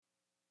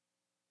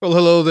Well,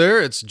 hello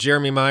there. It's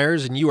Jeremy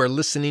Myers, and you are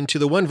listening to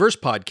the One Verse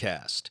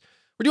Podcast.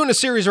 We're doing a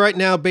series right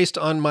now based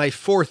on my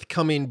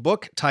forthcoming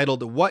book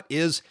titled What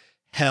is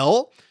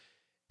Hell?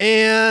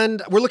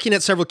 And we're looking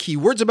at several key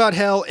words about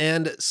hell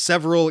and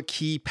several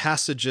key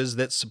passages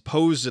that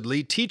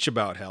supposedly teach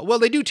about hell. Well,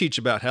 they do teach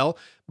about hell,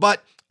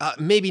 but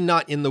maybe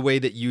not in the way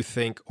that you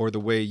think or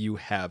the way you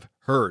have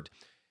heard.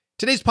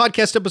 Today's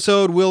podcast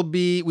episode we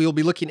will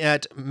be looking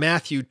at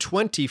Matthew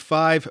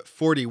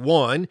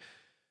 25:41.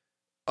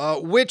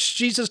 Which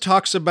Jesus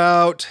talks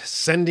about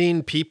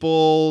sending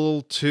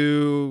people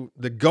to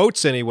the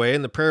goats anyway,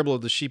 in the parable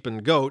of the sheep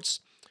and goats,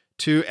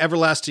 to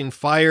everlasting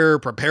fire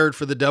prepared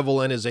for the devil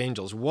and his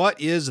angels.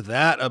 What is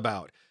that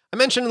about? I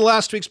mentioned in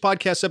last week's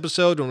podcast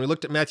episode when we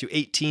looked at Matthew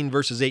 18,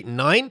 verses 8 and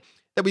 9,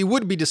 that we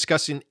would be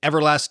discussing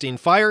everlasting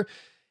fire.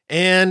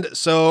 And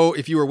so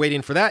if you were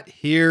waiting for that,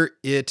 here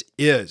it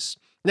is.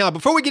 Now,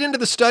 before we get into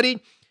the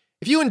study,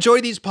 if you enjoy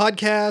these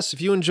podcasts,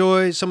 if you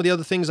enjoy some of the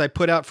other things I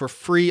put out for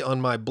free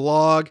on my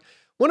blog,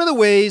 one of the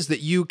ways that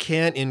you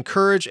can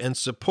encourage and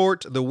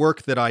support the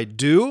work that I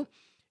do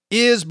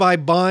is by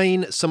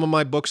buying some of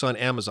my books on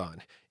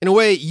Amazon. In a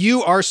way,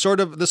 you are sort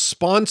of the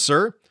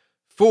sponsor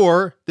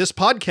for this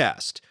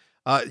podcast.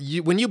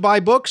 When you buy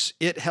books,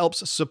 it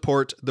helps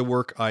support the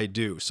work I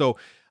do. So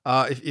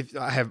if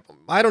I have,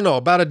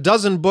 about a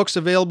dozen books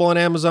available on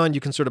Amazon,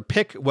 you can sort of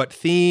pick what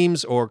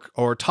themes or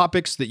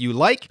topics that you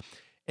like.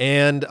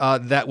 And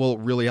that will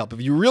really help. If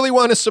you really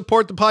want to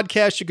support the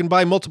podcast, you can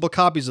buy multiple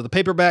copies of the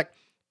paperback,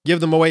 give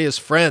them away as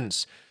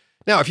friends.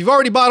 Now, if you've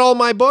already bought all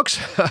my books,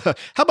 how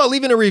about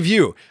leaving a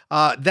review?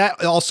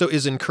 That also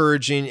is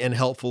encouraging and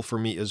helpful for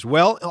me as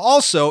well.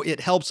 Also,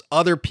 it helps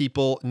other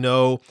people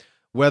know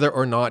whether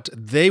or not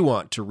they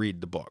want to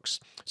read the books.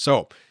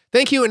 So,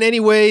 thank you in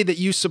any way that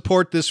you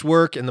support this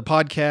work and the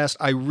podcast.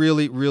 I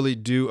really, really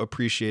do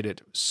appreciate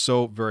it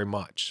so very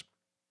much.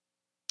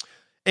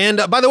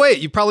 And by the way,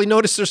 you probably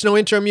noticed there's no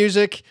intro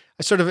music.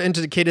 I sort of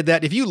indicated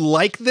that. If you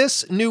like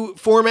this new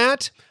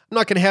format, I'm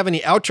not going to have any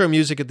outro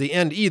music at the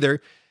end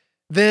either,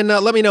 then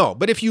let me know.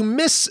 But if you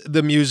miss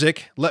the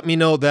music, let me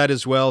know that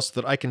as well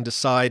so that I can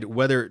decide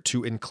whether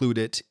to include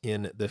it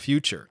in the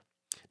future.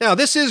 Now,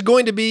 this is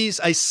going to be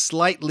a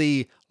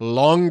slightly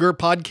longer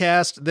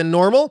podcast than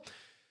normal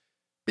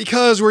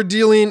because we're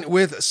dealing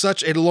with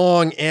such a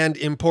long and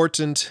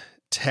important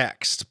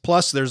text.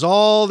 Plus, there's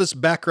all this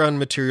background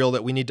material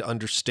that we need to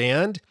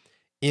understand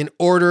in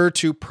order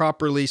to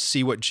properly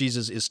see what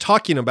Jesus is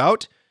talking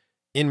about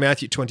in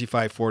Matthew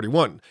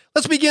 25:41.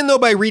 Let's begin, though,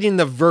 by reading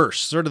the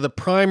verse, sort of the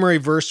primary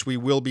verse we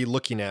will be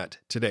looking at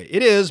today.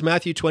 It is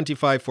Matthew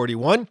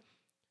 25:41,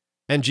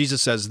 and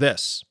Jesus says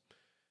this,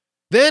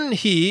 "Then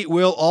he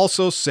will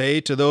also say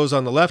to those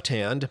on the left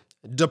hand,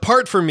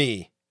 'Depart from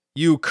me,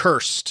 you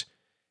cursed,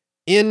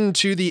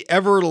 into the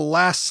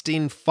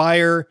everlasting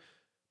fire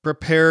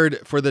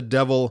prepared for the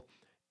devil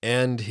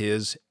and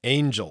his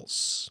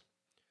angels.'"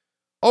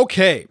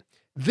 Okay,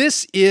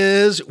 this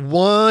is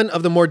one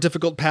of the more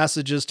difficult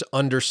passages to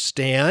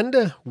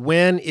understand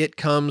when it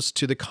comes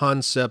to the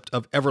concept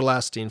of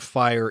everlasting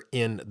fire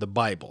in the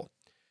Bible.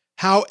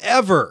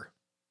 However,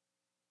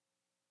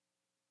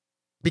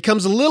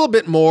 becomes a lot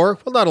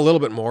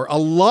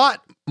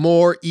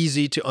more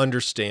easy to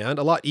understand,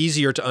 a lot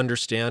easier to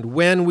understand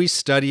when we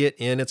study it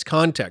in its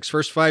context.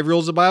 First 5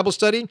 rules of Bible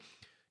study: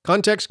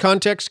 context,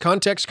 context,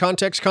 context,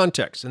 context,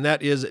 context. And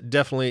that is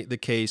definitely the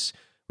case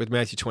with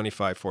Matthew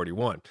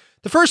 25:41.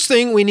 The first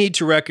thing we need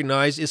to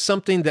recognize is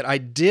something that I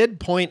did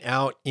point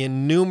out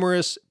in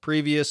numerous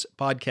previous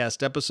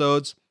podcast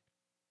episodes.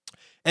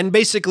 And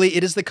basically,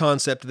 it is the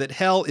concept that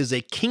hell is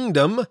a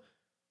kingdom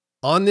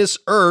on this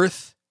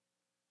earth,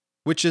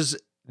 which is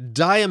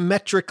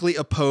diametrically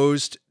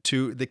opposed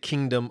to the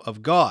kingdom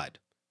of God,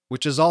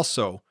 which is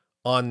also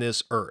on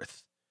this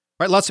earth.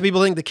 Right? Lots of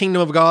people think the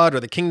kingdom of God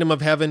or the kingdom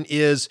of heaven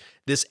is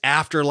this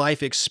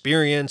afterlife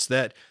experience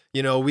that,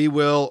 we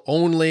will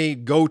only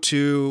go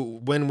to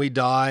when we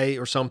die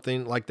or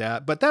something like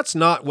that. But that's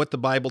not what the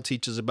Bible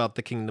teaches about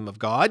the kingdom of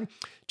God.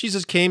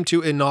 Jesus came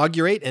to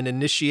inaugurate and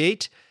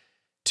initiate,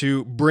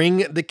 to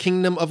bring the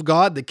kingdom of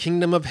God, the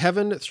kingdom of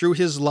heaven, through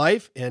his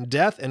life and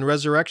death and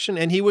resurrection,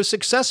 and he was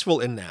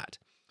successful in that.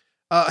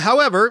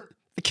 However,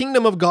 the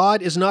kingdom of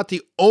God is not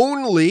the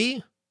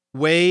only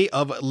way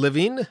of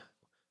living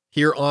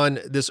here on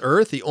this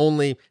earth, the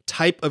only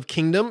type of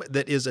kingdom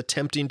that is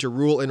attempting to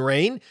rule and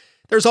reign.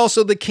 There's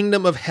also the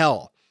kingdom of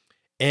hell.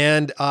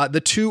 And the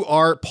two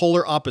are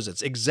polar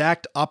opposites,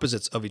 exact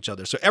opposites of each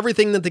other. So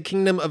everything that the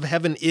kingdom of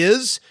heaven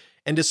is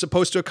and is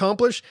supposed to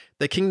accomplish,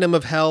 the kingdom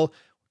of hell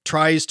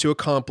tries to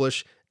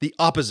accomplish the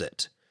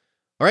opposite.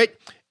 All right?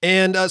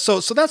 And so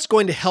that's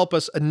going to help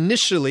us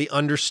initially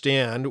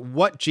understand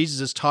what Jesus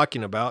is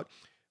talking about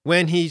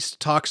when he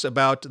talks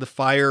about the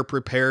fire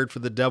prepared for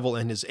the devil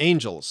and his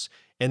angels.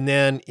 And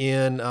then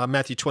in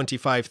Matthew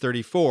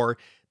 25:34,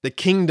 the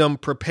kingdom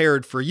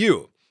prepared for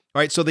you. All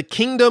right, so the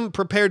kingdom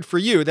prepared for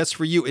you, that's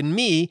for you and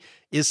me,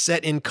 is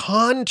set in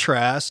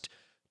contrast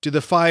to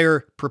the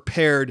fire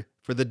prepared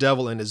for the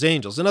devil and his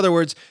angels. In other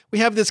words, we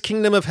have this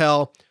kingdom of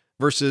hell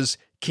versus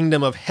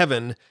kingdom of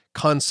heaven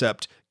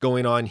concept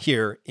going on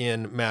here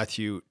in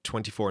Matthew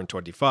 24 and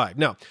 25.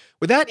 Now,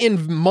 with that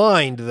in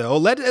mind, though,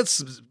 let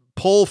us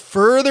pull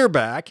further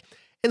back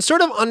and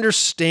sort of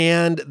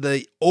understand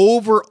the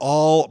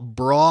overall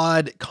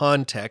broad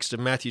context of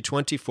Matthew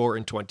 24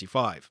 and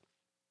 25.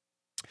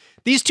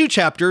 These two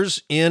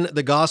chapters in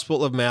the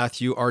Gospel of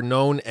Matthew are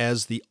known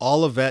as the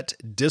Olivet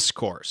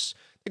Discourse.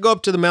 They go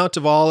up to the Mount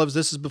of Olives.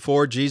 This is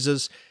before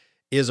Jesus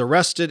is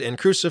arrested and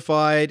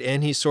crucified,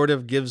 and he sort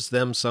of gives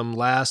them some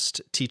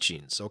last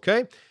teachings,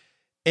 okay?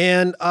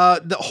 And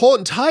the whole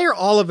entire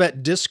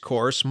Olivet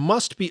Discourse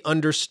must be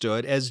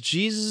understood as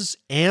Jesus'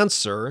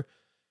 answer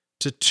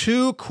to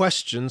two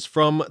questions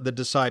from the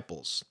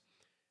disciples.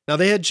 Now,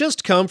 they had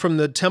just come from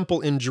the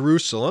temple in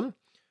Jerusalem,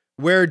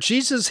 where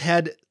Jesus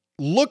had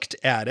looked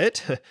at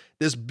it,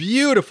 this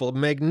beautiful,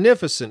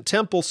 magnificent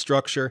temple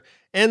structure,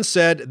 and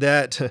said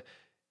that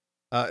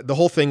the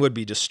whole thing would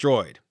be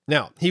destroyed.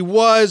 Now, he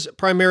was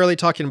primarily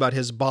talking about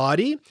his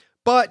body,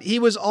 but he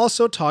was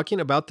also talking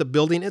about the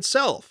building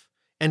itself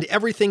and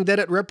everything that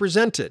it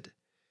represented.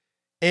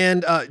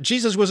 And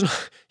Jesus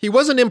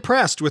wasn't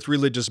impressed with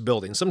religious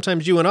buildings.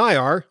 Sometimes you and I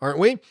are, aren't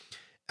we?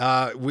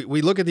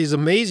 We look at these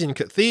amazing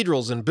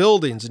cathedrals and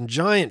buildings and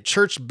giant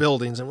church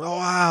buildings, and oh,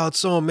 wow, it's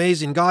so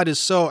amazing. God is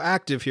so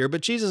active here.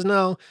 But Jesus,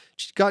 no,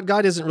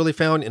 God isn't really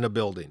found in a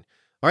building.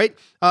 All right,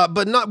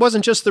 but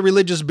wasn't just the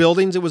religious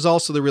buildings, it was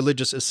also the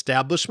religious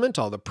establishment,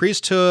 all the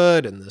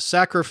priesthood and the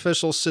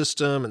sacrificial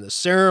system and the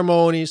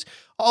ceremonies,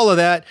 all of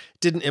that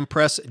didn't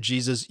impress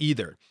Jesus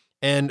either.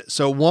 And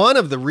so one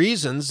of the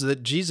reasons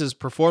that Jesus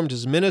performed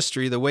his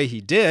ministry the way he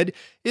did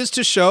is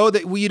to show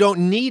that we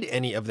don't need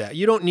any of that.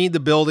 You don't need the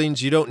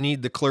buildings, you don't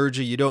need the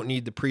clergy, you don't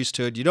need the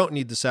priesthood, you don't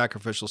need the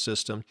sacrificial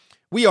system.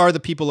 We are the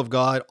people of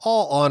God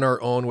all on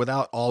our own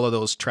without all of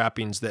those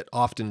trappings that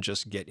often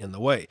just get in the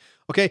way.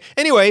 Okay,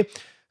 anyway,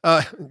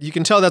 you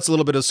can tell that's a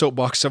little bit of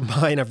soapbox of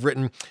mine. I've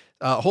written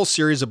a whole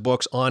series of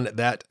books on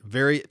that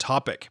very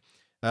topic.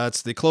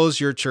 It's the Close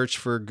Your Church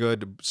for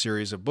Good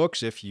series of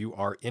books if you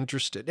are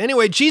interested.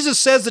 Anyway, Jesus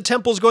says the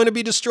temple is going to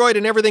be destroyed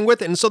and everything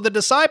with it. And so the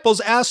disciples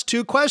ask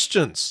two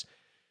questions.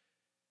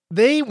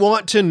 They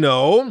want to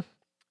know,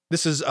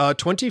 this is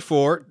Matthew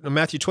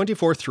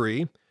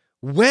 24:3,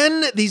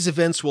 when these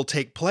events will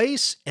take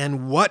place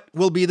and what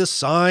will be the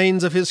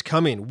signs of his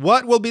coming.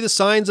 What will be the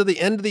signs of the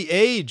end of the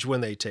age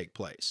when they take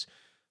place?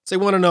 So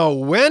they want to know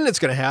when it's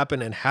going to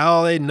happen and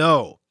how they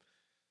know.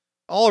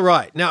 All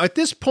right. Now, at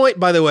this point,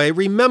 by the way,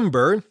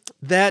 remember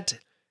that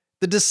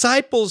the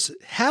disciples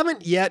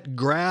haven't yet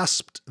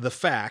grasped the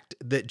fact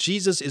that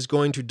Jesus is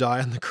going to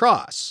die on the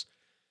cross.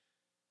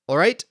 All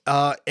right.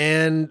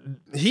 And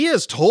he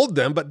has told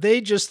them, but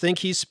they just think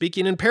he's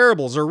speaking in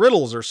parables or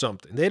riddles or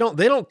something. They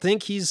don't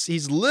think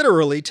he's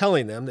literally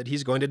telling them that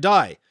he's going to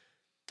die.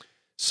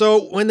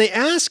 So when they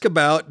ask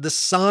about the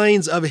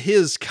signs of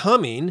his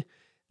coming,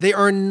 they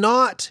are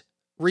not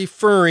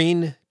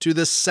referring to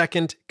the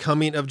second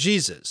coming of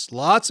Jesus.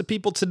 Lots of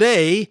people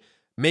today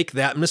make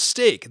that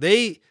mistake.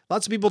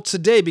 Lots of people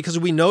today, because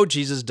we know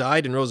Jesus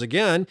died and rose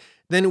again,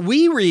 then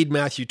we read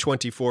Matthew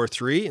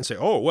 24:3 and say,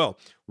 oh, well,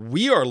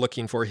 we are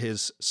looking for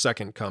his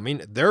second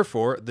coming.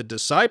 Therefore, the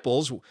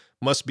disciples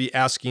must be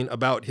asking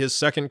about his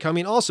second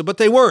coming also. But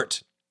they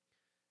weren't.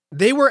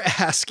 They were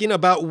asking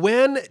about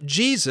when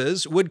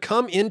Jesus would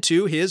come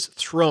into his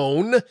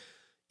throne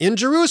in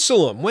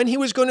Jerusalem, when he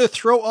was going to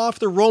throw off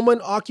the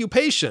Roman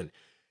occupation.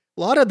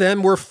 A lot of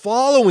them were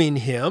following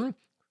him,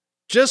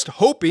 just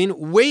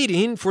hoping,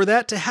 waiting for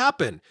that to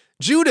happen.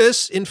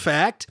 Judas, in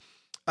fact,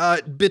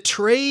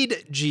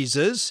 betrayed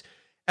Jesus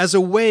as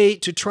a way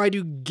to try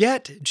to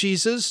get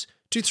Jesus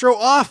to throw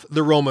off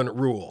the Roman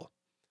rule.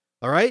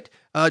 All right?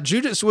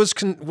 Judas was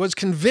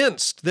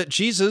convinced that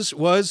Jesus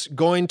was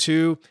going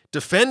to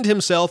defend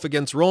himself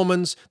against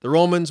the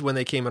Romans when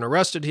they came and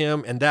arrested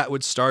him, and that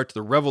would start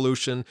the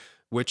revolution,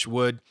 which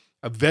would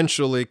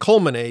eventually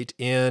culminate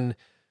in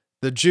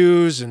the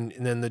Jews and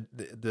then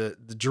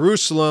the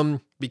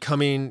Jerusalem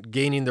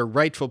gaining their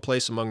rightful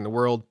place among the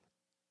world,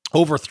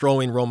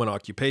 overthrowing Roman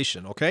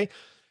occupation, okay?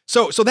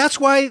 So that's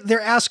why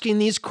they're asking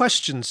these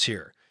questions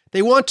here.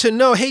 They want to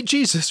know, hey,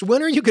 Jesus,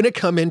 when are you going to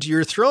come into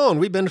your throne?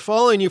 We've been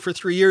following you for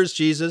 3 years,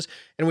 Jesus,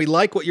 and we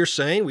like what you're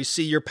saying. We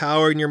see your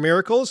power and your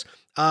miracles.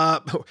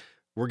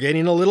 We're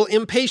getting a little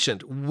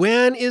impatient.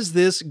 When is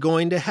this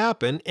going to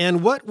happen?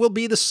 And what will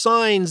be the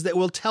signs that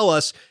will tell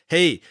us,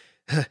 hey,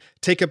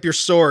 take up your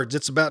swords.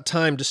 It's about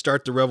time to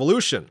start the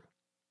revolution.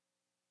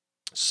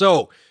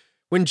 So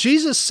when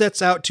Jesus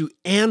sets out to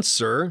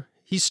answer,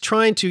 he's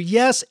trying to,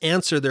 yes,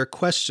 answer their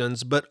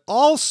questions, but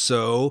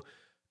also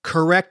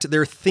correct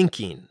their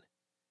thinking.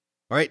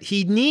 All right,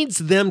 he needs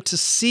them to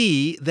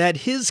see that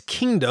his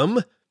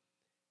kingdom,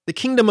 the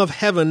kingdom of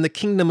heaven, the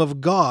kingdom of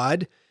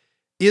God,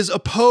 is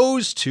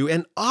opposed to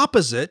and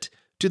opposite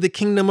to the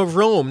kingdom of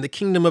Rome, the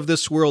kingdom of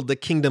this world, the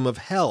kingdom of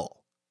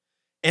hell.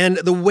 And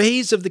the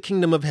ways of the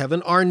kingdom of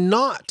heaven are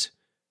not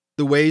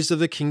the ways of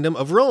the kingdom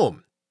of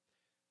Rome.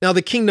 Now,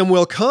 the kingdom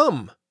will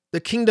come. The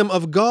kingdom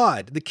of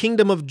God, the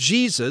kingdom of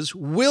Jesus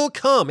will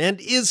come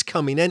and is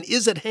coming and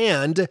is at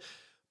hand,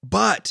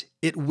 but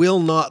it will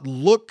not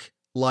look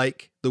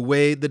like the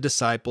way the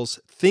disciples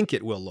think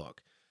it will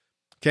look.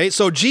 Okay,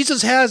 so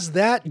Jesus has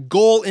that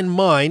goal in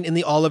mind in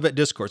the Olivet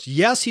Discourse.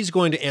 Yes, he's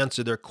going to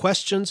answer their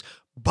questions,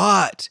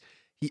 but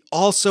he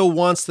also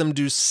wants them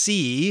to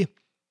see,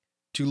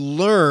 to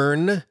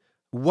learn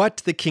what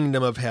the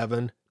kingdom of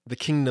heaven, the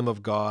kingdom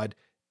of God,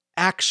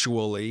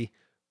 actually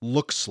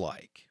looks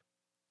like.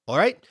 All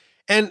right?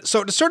 And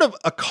so to sort of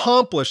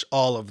accomplish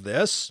all of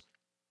this,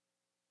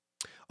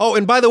 oh,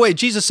 and by the way,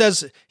 Jesus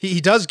says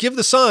he does give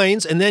the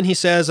signs, and then he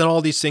says, and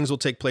all these things will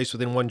take place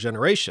within one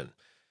generation.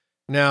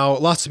 Now,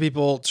 lots of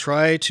people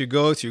try to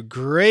go through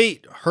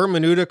great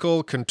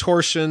hermeneutical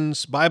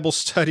contortions, Bible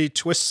study,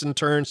 twists and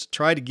turns, to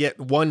try to get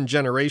one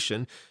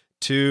generation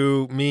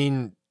to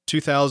mean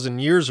 2,000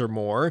 years or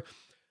more.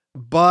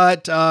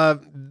 But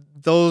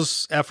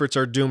those efforts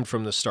are doomed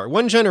from the start.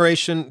 One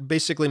generation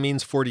basically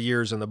means 40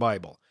 years in the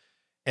Bible.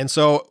 And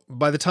so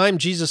by the time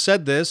Jesus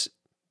said this,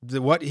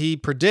 what he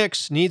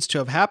predicts needs to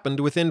have happened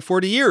within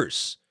 40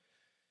 years.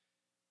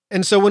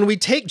 And so when we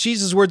take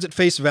Jesus' words at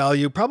face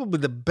value, probably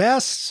the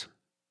best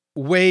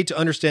way to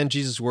understand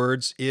Jesus'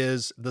 words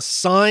is the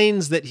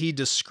signs that he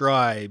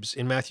describes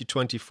in Matthew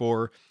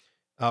 24,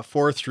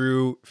 4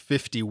 through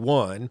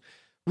 51,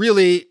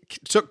 really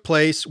took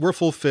place, were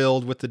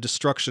fulfilled with the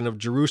destruction of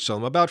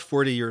Jerusalem about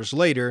 40 years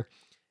later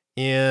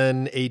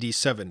in AD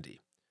 70.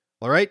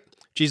 All right?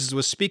 Jesus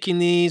was speaking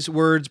these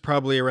words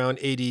probably around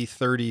AD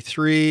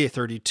 33,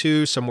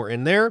 32, somewhere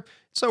in there.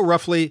 So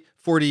roughly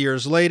 40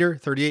 years later,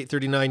 38,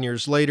 39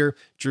 years later,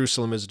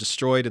 Jerusalem is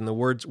destroyed in the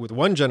words with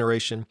one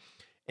generation,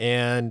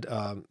 and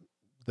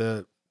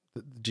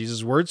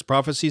Jesus' words,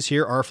 prophecies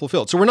here are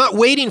fulfilled. So we're not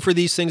waiting for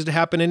these things to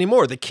happen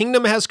anymore. The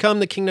kingdom has come,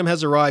 the kingdom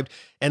has arrived,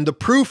 and the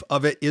proof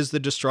of it is the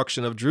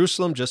destruction of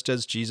Jerusalem, just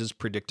as Jesus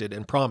predicted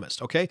and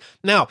promised, okay?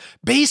 Now,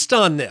 based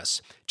on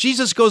this,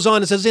 Jesus goes on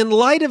and says, in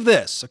light of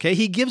this, okay,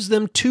 he gives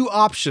them two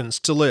options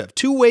to live,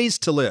 two ways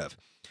to live.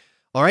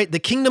 All right, the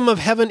kingdom of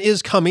heaven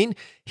is coming.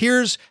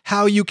 Here's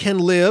how you can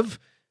live.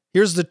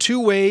 Here's the two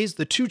ways,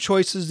 the two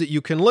choices that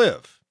you can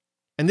live.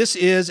 And this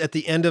is at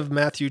the end of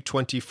Matthew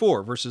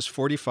 24, verses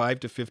 45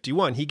 to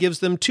 51. He gives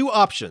them two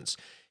options.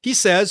 He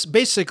says,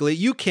 basically,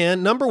 you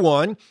can, number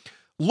one,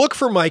 look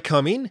for my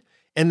coming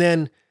and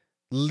then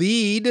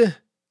live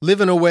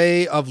in a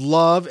way of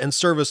love and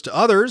service to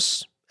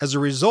others as a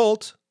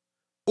result,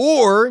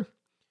 or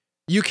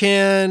you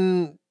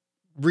can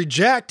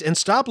reject and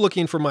stop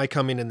looking for my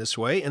coming in this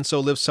way, and so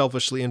live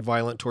selfishly and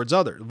violently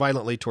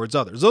towards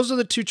others. Those are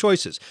the two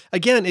choices.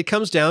 Again, it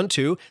comes down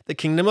to the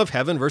kingdom of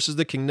heaven versus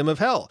the kingdom of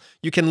hell.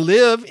 You can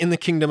live in the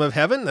kingdom of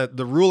heaven,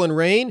 the rule and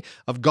reign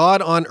of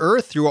God on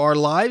earth through our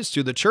lives,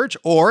 through the church,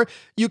 or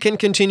you can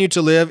continue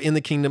to live in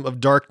the kingdom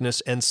of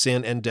darkness and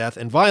sin and death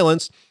and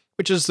violence,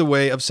 which is the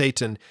way of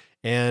Satan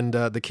and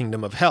the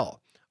kingdom of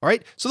hell. All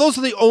right? So those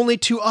are the only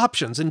two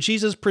options, and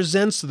Jesus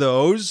presents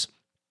those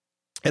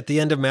at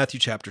the end of Matthew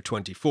chapter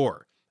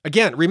 24.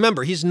 Again,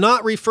 remember, he's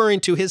not referring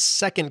to his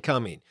second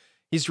coming.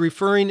 He's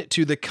referring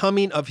to the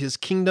coming of his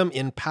kingdom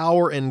in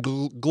power and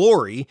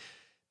glory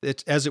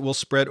as it will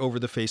spread over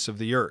the face of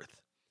the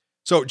earth.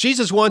 So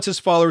Jesus wants his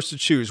followers to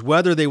choose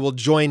whether they will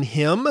join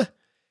him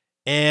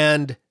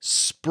and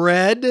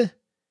spread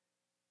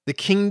the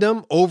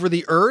kingdom over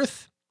the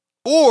earth,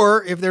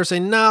 or if they're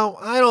saying, no,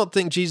 I don't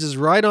think Jesus is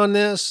right on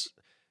this,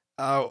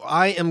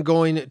 I am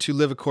going to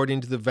live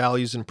according to the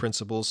values and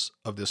principles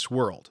of this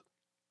world.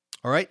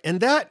 All right.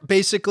 And that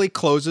basically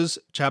closes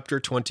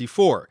chapter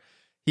 24.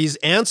 He's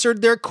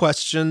answered their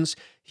questions.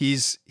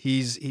 He's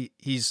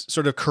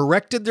sort of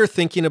corrected their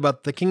thinking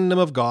about the kingdom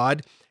of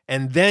God.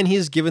 And then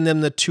he's given them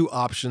the two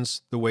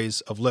options, the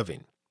ways of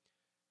living.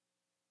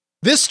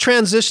 This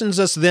transitions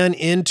us then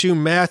into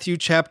Matthew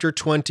chapter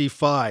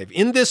 25.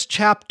 In this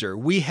chapter,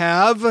 we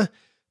have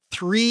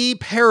three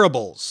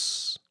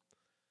parables.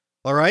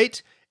 All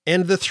right.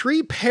 And the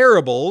three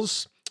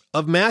parables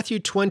of Matthew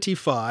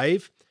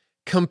 25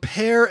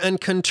 compare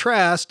and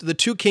contrast the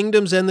two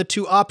kingdoms and the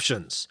two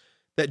options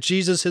that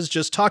Jesus has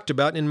just talked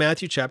about in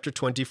Matthew chapter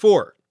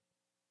 24.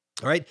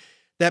 All right,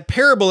 that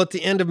parable at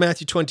the end of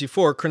Matthew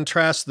 24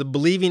 contrasts the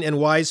believing and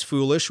wise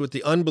foolish with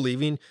the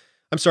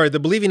the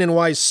believing and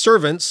wise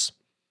servants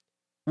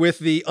with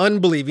the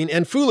unbelieving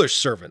and foolish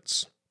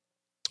servants.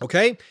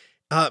 Okay?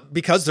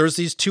 Because there's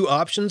these two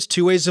options,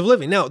 two ways of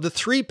living. Now, the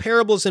three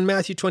parables in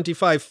Matthew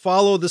 25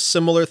 follow the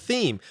similar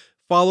theme,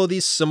 follow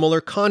these similar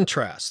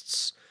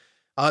contrasts.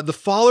 The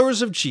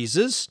followers of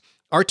Jesus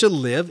are to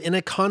live in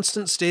a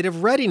constant state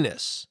of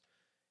readiness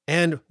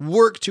and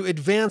work to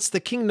advance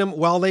the kingdom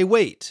while they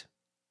wait.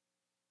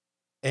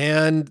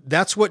 And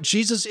that's what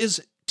Jesus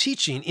is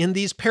teaching in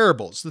these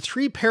parables. The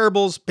three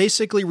parables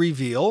basically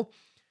reveal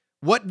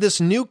what this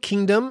new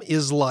kingdom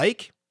is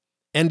like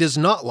and is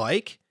not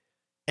like,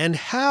 and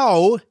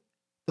how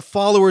the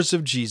followers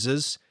of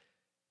Jesus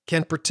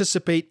can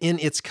participate in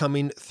its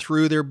coming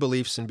through their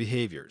beliefs and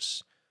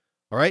behaviors.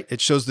 All right,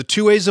 it shows the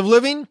two ways of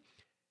living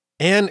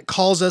and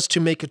calls us to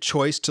make a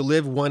choice to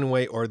live one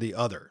way or the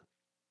other.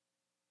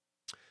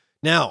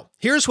 Now,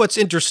 here's what's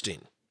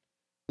interesting.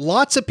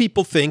 Lots of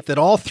people think that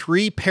all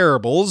three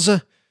parables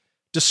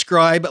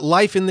describe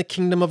life in the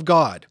kingdom of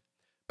God,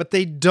 but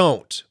they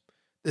don't.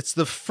 It's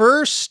the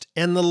first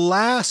and the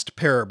last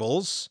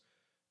parables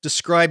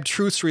describe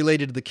truths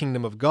related to the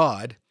kingdom of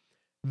God.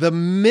 The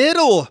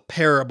middle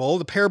parable,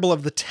 the parable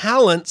of the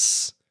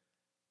talents,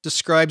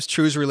 describes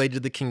truths related to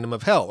the kingdom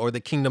of hell, or the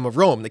kingdom of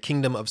Rome, the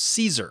kingdom of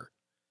Caesar.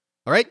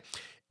 All right?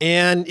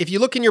 And if you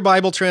look in your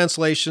Bible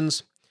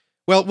translations,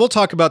 well, we'll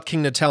talk about the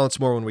kingdom of talents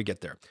more when we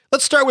get there.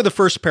 Let's start with the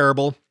first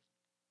parable,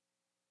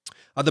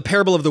 the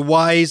parable of the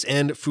wise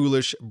and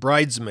foolish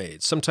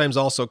bridesmaids, sometimes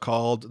also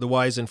called the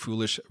wise and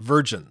foolish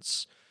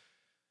virgins.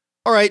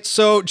 All right,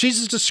 so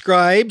Jesus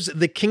describes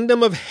the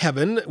kingdom of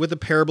heaven with the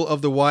parable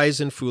of the wise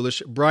and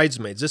foolish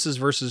bridesmaids. This is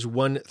verses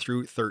 1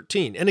 through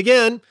 13. And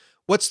again,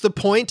 what's the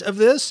point of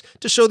this?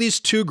 To show these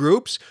two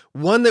groups,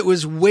 one that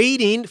was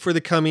waiting for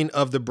the coming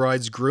of the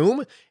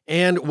bridegroom,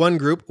 and one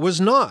group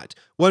was not.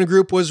 One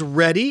group was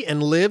ready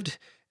and lived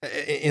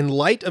in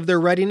light of their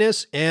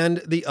readiness,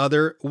 and the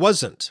other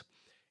wasn't.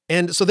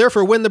 And so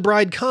therefore, when the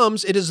bridegroom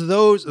comes, it is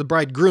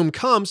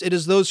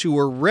those who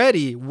were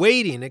ready,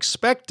 waiting,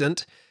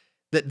 expectant,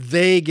 that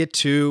they get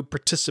to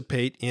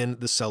participate in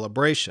the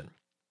celebration.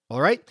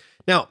 All right?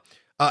 Now,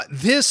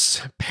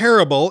 this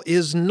parable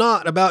is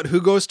not about who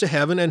goes to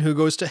heaven and who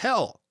goes to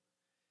hell.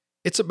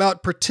 It's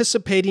about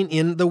participating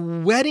in the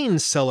wedding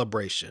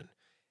celebration,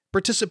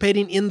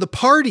 participating in the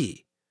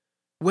party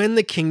when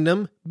the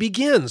kingdom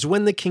begins,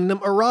 when the kingdom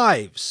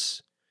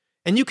arrives.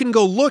 And you can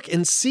go look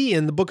and see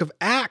in the book of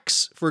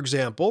Acts, for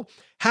example,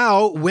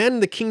 how when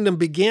the kingdom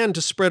began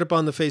to spread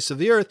upon the face of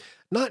the earth,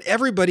 not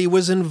everybody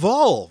was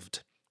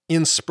involved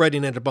in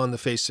spreading it upon the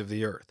face of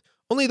the earth.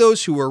 Only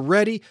those who were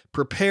ready,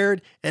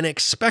 prepared, and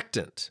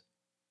expectant,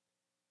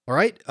 all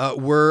right,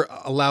 were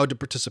allowed to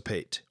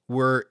participate,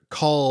 were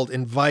called,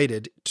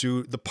 invited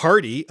to the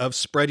party of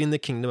spreading the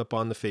kingdom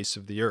upon the face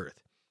of the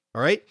earth.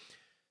 All right?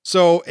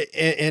 So,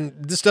 and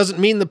this doesn't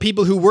mean the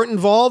people who weren't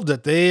involved,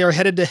 that they are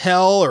headed to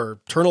hell or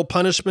eternal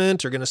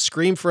punishment, or going to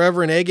scream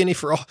forever in agony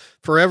for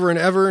forever and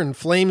ever in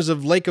flames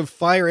of lake of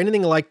fire,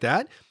 anything like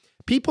that.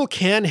 People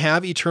can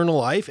have eternal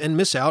life and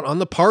miss out on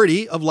the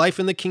party of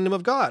life in the kingdom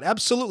of God.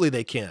 Absolutely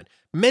they can.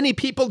 Many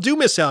people do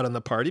miss out on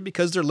the party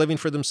because they're living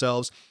for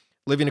themselves,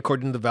 living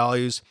according to the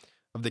values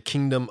of the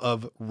kingdom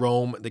of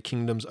Rome, the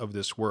kingdoms of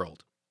this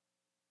world.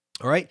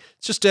 All right?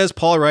 It's just as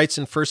Paul writes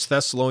in 1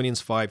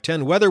 Thessalonians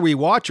 5:10, whether we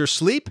watch or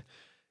sleep,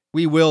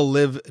 we will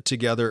live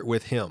together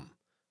with him.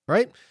 All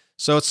right?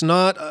 So it's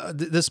not,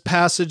 this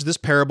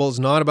parable is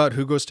not about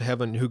who goes to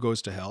heaven and who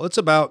goes to hell. It's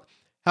about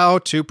how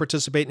to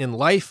participate in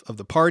life of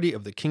the party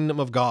of the kingdom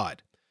of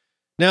God.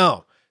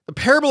 Now, the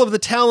parable of the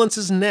talents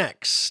is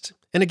next.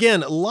 And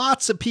again,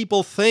 lots of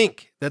people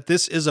think that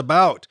this is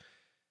about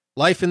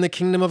life in the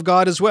kingdom of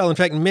God as well. In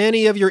fact,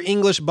 many of your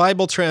English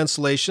Bible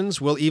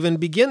translations will even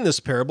begin this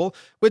parable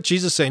with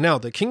Jesus saying, now,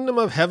 the kingdom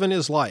of heaven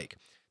is like.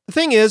 The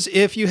thing is,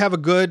 if you have a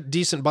good,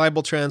 decent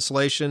Bible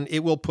translation,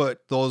 it will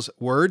put those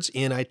words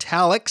in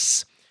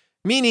italics,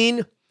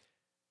 meaning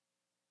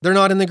they're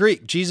not in the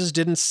Greek. Jesus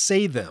didn't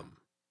say them.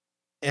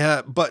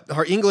 But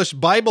our English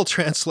Bible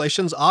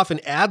translations often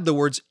add the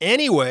words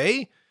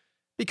anyway,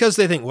 because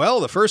they think, well,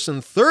 the first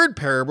and third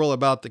parable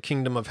about the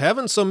kingdom of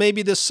heaven, so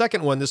maybe this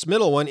second one, this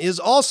middle one, is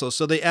also.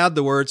 So they add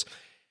the words,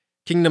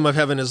 kingdom of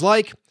heaven is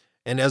like,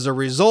 and as a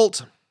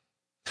result,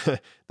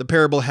 the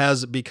parable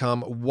has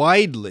become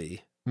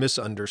widely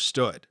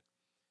misunderstood.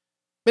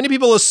 Many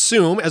people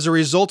assume, as a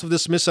result of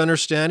this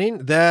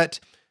misunderstanding, that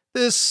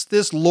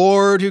this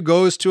Lord who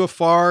goes to a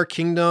far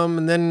kingdom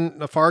and then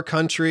a far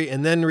country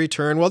and then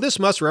return, well, this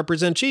must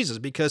represent Jesus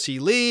because he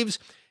leaves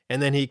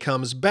and then he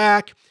comes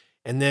back.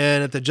 And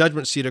then at the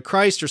judgment seat of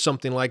Christ or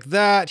something like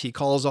that, he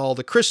calls all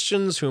the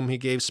Christians whom he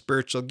gave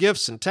spiritual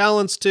gifts and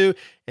talents to,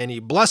 and he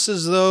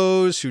blesses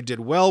those who did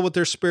well with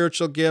their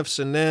spiritual gifts.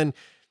 And then,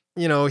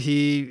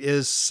 he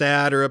is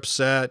sad or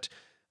upset,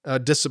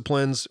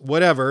 disciplines,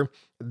 whatever,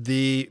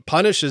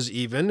 punishes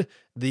even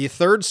the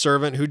third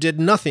servant who did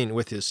nothing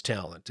with his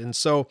talent. And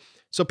so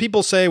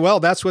people say, well,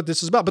 that's what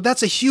this is about. But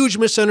that's a huge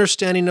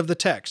misunderstanding of the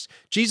text.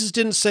 Jesus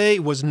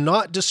was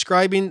not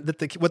describing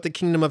what the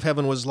kingdom of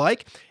heaven was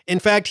like. In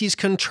fact, he's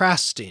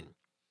contrasting.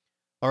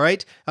 All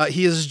right?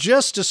 He has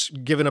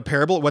just given a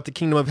parable of what the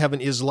kingdom of heaven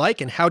is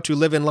like and how to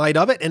live in light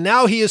of it. And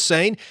now he is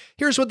saying,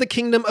 here's what the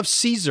kingdom of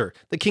Caesar,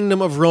 the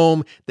kingdom of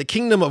Rome, the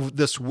kingdom of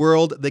this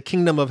world, the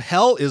kingdom of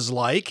hell is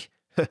like.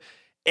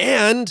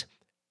 And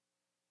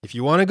if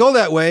you want to go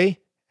that way,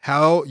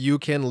 how you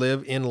can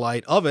live in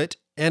light of it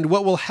and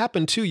what will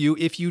happen to you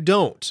if you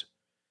don't.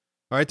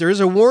 All right, there is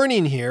a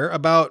warning here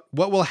about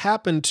what will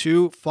happen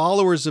to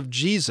followers of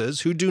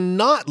Jesus who do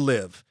not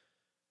live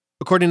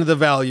according to the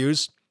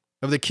values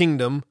of the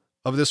kingdom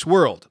of this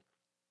world.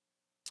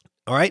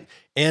 All right,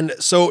 and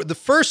so the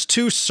first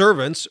two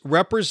servants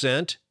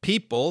represent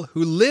people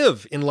who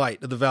live in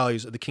light of the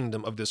values of the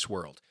kingdom of this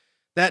world.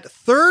 That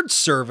third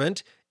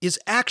servant is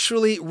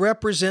actually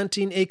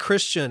representing a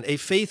Christian, a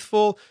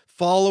faithful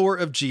follower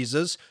of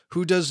Jesus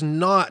who does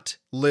not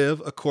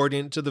live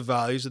according to the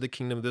values of the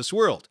kingdom of this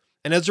world.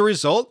 And as a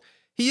result,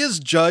 He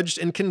is judged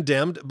and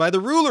condemned by the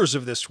rulers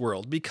of this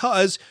world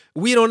because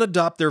we don't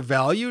adopt their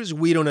values,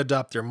 we don't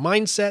adopt their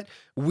mindset,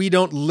 we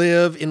don't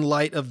live in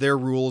light of their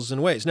rules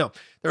and ways. Now,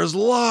 there's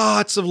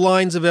lots of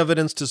lines of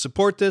evidence to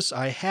support this.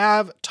 I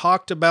have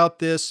talked about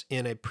this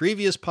in a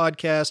previous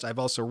podcast. I've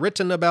also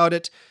written about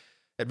it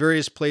at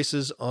various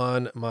places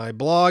on my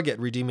blog at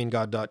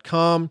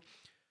redeeminggod.com.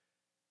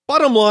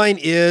 Bottom line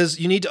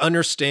is you need to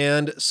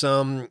understand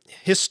some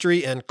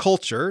history and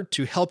culture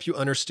to help you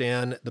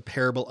understand the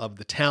parable of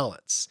the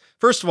talents.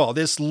 First of all,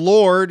 this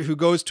Lord who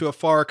goes to a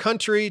far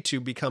country to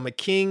become a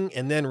king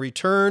and then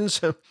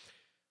returns.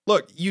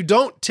 Look, you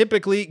don't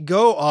typically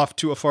go off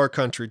to a far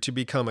country to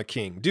become a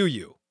king, do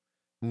you?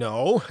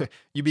 No,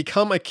 you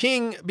become a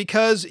king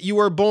because you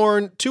were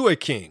born to a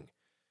king.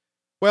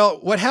 Well,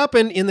 what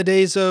happened in the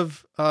days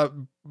of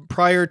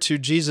prior to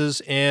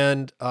Jesus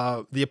and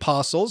the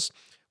apostles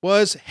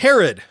was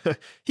Herod.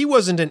 He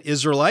wasn't an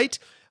Israelite.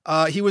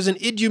 He was an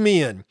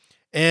Idumean,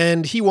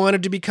 and he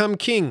wanted to become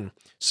king.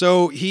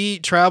 So he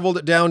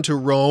traveled down to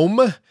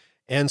Rome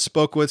and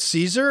spoke with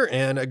Caesar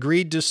and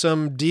agreed to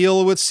some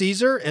deal with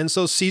Caesar. And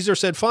so Caesar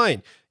said,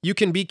 fine, you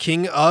can be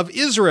king of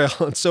Israel.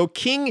 And so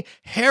King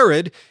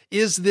Herod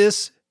is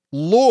this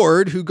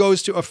Lord who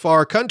goes to a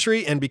far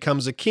country and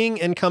becomes a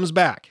king and comes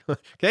back.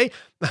 Okay?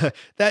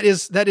 That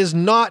is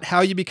not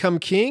how you become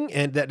king,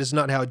 and that is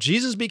not how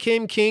Jesus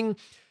became king.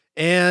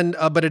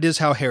 But it is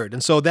how Herod.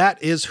 And so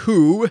that is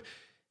who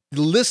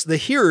the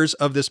hearers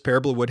of this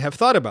parable would have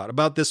thought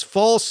about this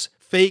false,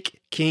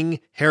 fake King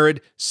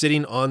Herod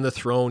sitting on the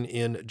throne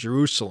in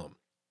Jerusalem.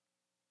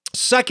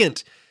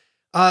 Second,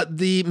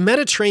 the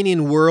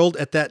Mediterranean world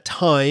at that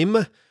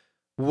time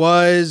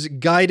was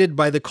guided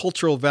by the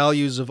cultural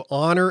values of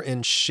honor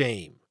and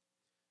shame.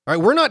 All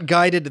right, we're not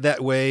guided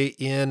that way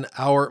in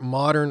our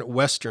modern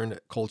Western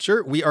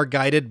culture. We are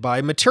guided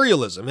by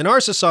materialism. In our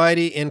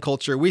society and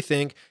culture, we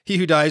think he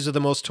who dies with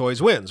the most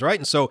toys wins, right?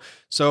 And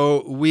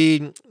so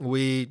we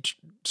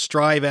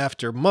strive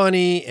after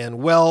money and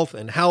wealth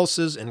and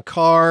houses and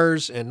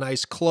cars and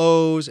nice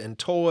clothes and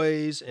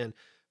toys and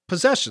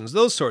possessions,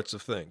 those sorts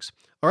of things.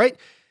 All right?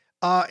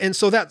 And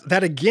so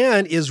that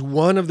again is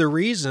one of the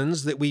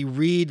reasons that we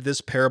read this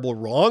parable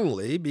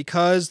wrongly,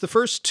 because the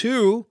first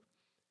two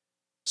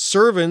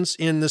servants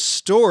in the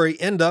story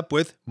end up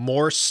with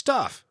more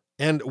stuff.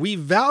 And we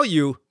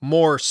value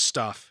more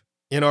stuff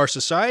in our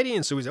society.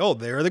 And so we say, oh,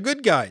 they're the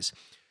good guys.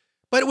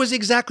 But it was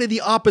exactly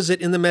the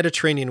opposite in the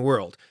Mediterranean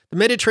world. The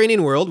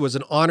Mediterranean world was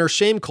an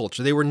honor-shame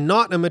culture. They were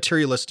not a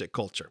materialistic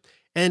culture.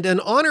 And an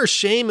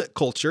honor-shame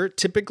culture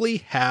typically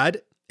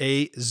had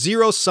a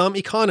zero-sum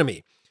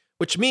economy,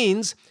 which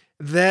means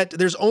that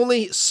there's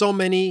only so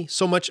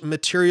much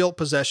material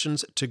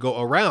possessions to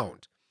go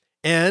around.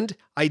 And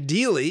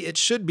ideally, it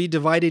should be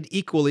divided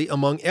equally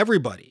among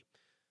everybody.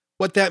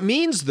 What that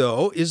means,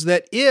 though, is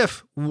that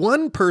if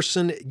one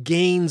person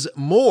gains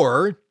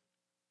more,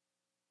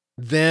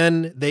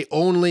 then they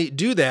only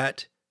do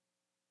that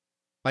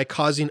by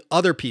causing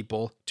other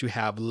people to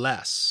have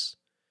less.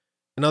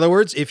 In other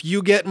words, if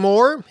you get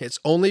more, it's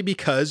only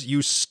because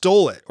you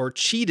stole it or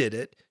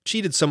cheated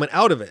someone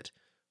out of it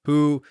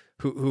who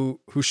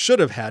should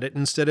have had it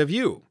instead of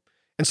you.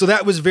 And so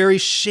that was very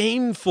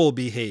shameful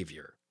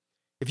behavior.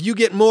 If you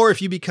get more,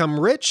 if you become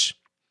rich,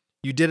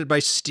 you did it by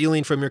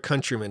stealing from your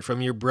countrymen,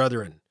 from your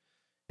brethren.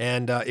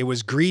 And it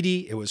was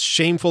greedy. It was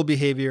shameful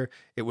behavior.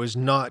 It was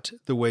not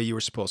the way you were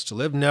supposed to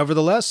live.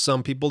 Nevertheless,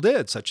 some people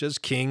did, such as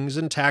kings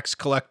and tax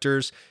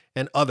collectors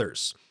and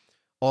others.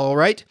 All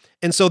right?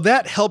 And so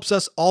that helps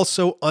us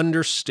also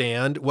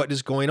understand what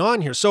is going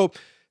on here. So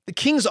the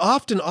kings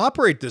often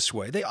operate this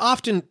way. They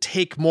often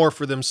take more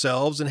for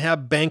themselves and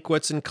have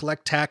banquets and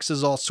collect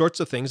taxes, all sorts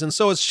of things. And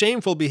so it's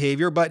shameful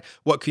behavior, but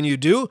what can you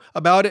do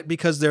about it?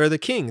 Because they're the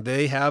king.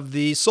 They have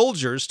the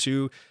soldiers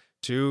to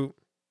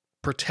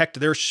protect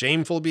their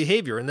shameful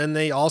behavior. And then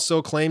they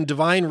also claim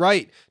divine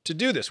right to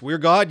do this. We're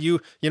God.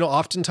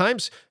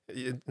 Oftentimes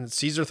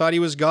Caesar thought he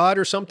was God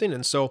or something.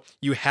 And so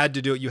you had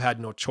to do it. You had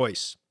no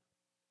choice.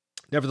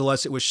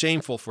 Nevertheless, it was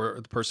shameful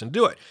for the person to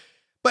do it.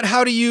 But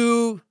how do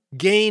you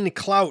gain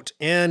clout,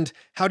 and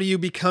how do you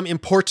become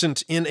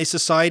important in a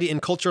society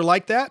and culture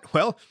like that?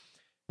 Well,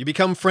 you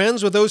become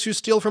friends with those who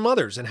steal from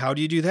others. And how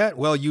do you do that?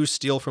 Well, you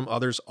steal from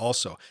others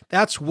also.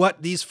 That's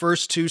what these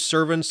first two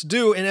servants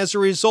do. And as a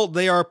result,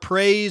 they are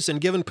praised and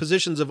given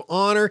positions of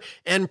honor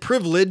and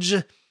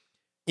privilege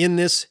in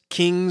this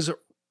king's,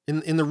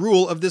 in the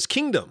rule of this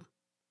kingdom.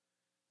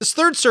 This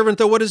third servant,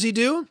 though, what does he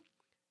do?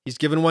 He's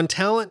given 1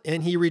 talent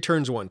and he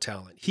returns 1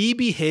 talent. He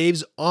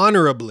behaves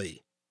honorably.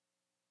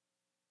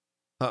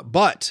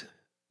 But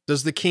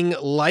does the king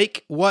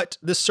like what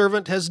the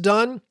servant has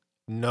done?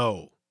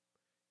 No.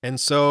 And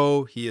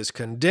so he is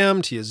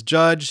condemned, he is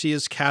judged, he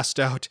is cast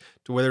out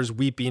to where there's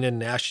weeping and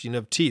gnashing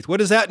of teeth. What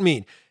does that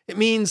mean? It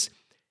means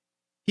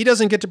he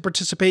doesn't get to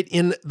participate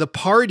in the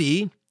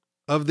party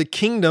of the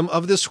kingdom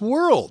of this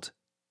world.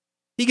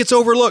 He gets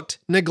overlooked,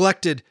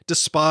 neglected,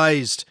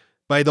 despised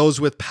by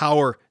those with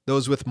power,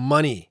 those with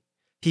money.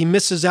 He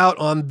misses out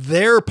on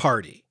their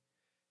party.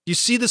 you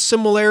see the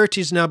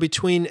similarities now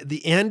between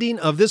the ending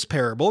of this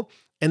parable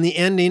and the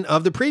ending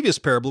of the previous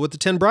parable with the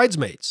 10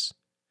 bridesmaids?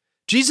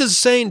 Jesus is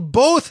saying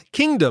both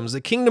kingdoms,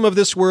 the kingdom of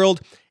this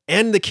world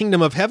and the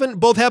kingdom of heaven,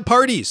 both have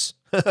parties.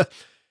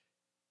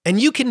 And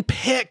you can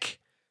pick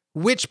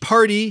which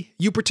party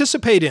you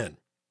participate in.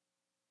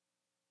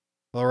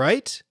 All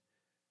right?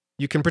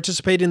 You can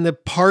participate in the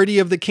party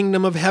of the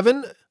kingdom of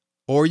heaven,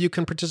 or you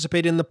can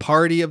participate in the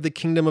party of the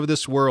kingdom of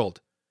this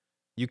world.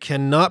 You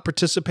cannot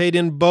participate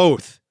in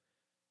both.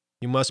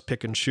 You must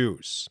pick and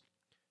choose.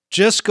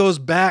 Just goes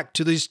back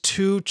to these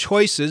two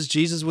choices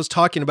Jesus was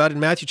talking about in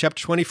Matthew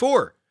chapter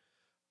 24.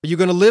 Are you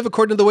going to live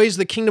according to the ways of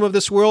the kingdom of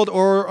this world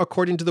or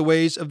according to the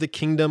ways of the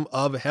kingdom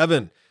of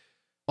heaven?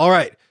 All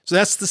right, so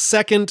that's the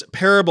second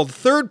parable. The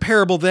third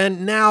parable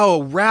then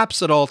now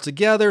wraps it all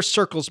together,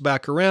 circles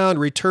back around,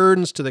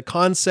 returns to the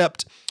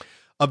concept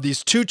of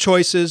these two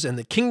choices and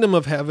the kingdom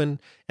of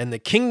heaven and the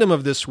kingdom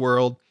of this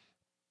world.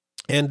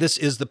 And this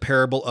is the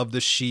parable of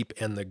the sheep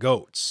and the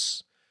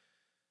goats.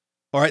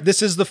 All right,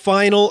 this is the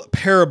final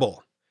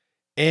parable.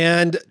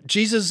 And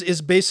Jesus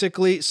is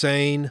basically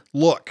saying,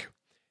 look,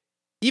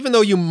 even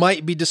though you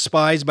might be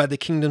despised by the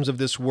kingdoms of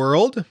this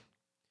world,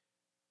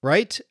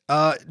 right?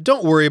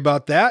 Don't worry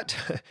about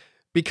that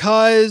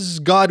because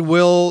God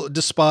will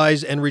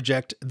despise and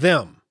reject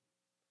them,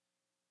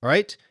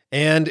 right?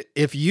 And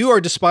if you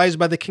are despised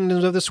by the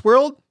kingdoms of this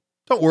world,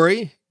 don't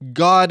worry,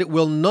 God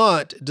will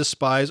not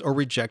despise or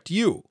reject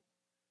you.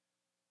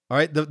 All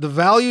right, the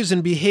values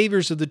and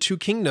behaviors of the two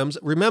kingdoms,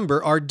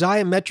 remember, are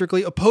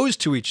diametrically opposed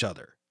to each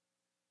other.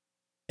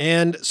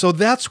 And so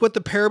that's what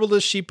the parable of the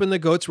sheep and the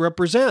goats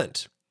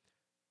represent.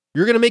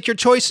 You're going to make your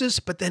choices,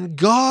 but then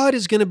God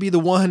is going to be the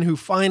one who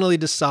finally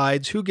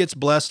decides who gets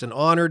blessed and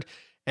honored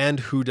and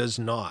who does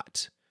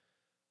not.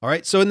 All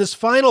right, so in this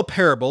final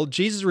parable,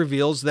 Jesus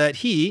reveals that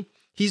he's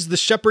the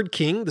shepherd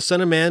king, the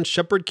Son of Man,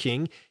 shepherd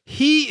king.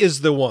 He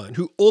is the one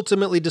who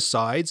ultimately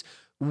decides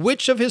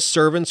which of his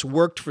servants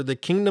worked for the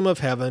kingdom of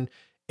heaven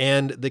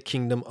and the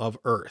kingdom of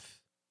earth,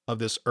 of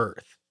this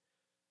earth.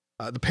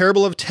 The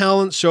parable of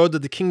talents showed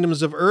that the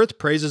kingdoms of earth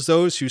praises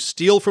those who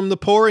steal from the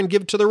poor and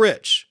give to the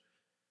rich.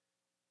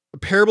 The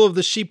parable of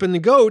the sheep and the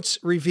goats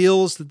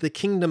reveals that the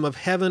kingdom of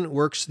heaven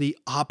works the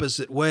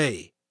opposite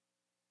way.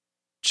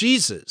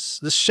 Jesus,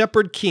 the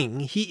shepherd king,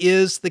 he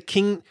is the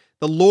king,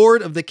 the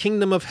Lord of the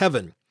kingdom of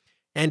heaven,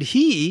 and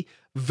he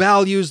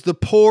values the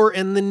poor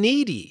and the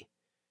needy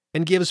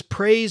and gives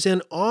praise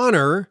and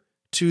honor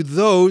to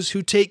those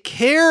who take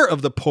care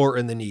of the poor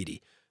and the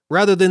needy,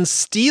 rather than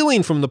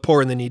stealing from the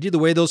poor and the needy the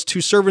way those two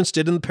servants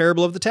did in the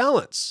parable of the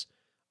talents.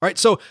 All right,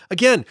 so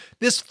again,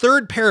 this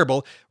third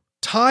parable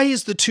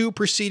ties the two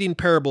preceding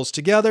parables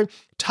together,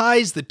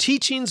 ties the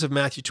teachings of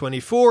Matthew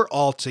 24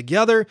 all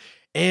together,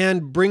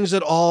 and brings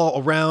it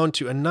all around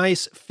to a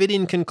nice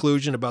fitting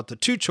conclusion about the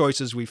two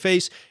choices we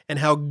face and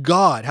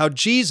how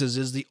Jesus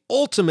is the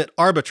ultimate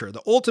arbiter,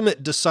 the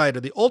ultimate decider,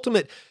 the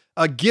ultimate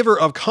giver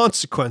of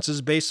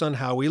consequences based on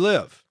how we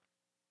live.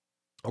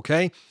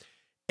 Okay?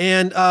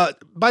 And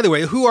by the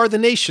way, who are the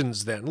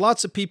nations then?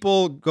 Lots of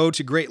people go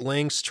to great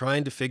lengths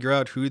trying to figure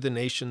out who the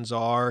nations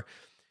are.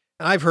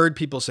 I've heard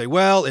people say,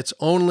 well, it's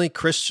only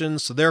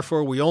Christians, so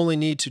therefore we only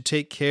need to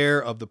take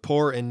care of the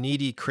poor and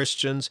needy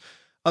Christians.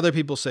 Other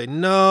people say,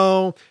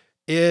 no,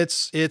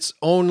 it's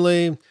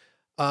only,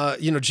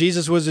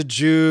 Jesus was a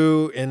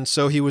Jew, and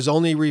so he was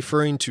only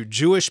referring to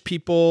Jewish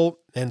people,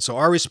 and so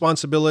our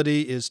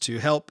responsibility is to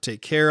help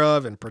take care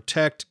of and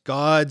protect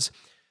God's,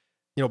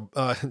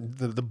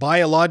 the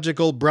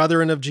biological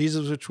brethren of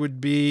Jesus, which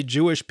would be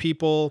Jewish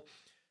people.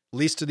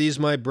 Least of these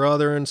my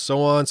brother, and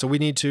so on. So we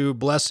need to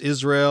bless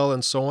Israel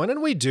and so on.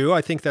 And we do. I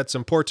think that's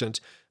important,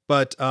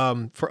 but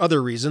for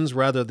other reasons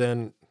rather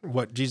than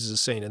what Jesus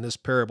is saying in this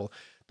parable.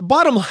 The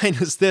bottom line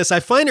is this. I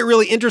find it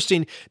really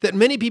interesting that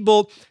many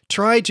people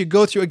try to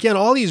go through, again,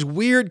 all these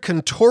weird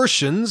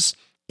contortions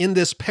in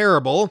this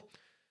parable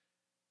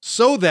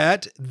so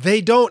that they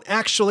don't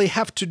actually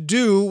have to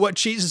do what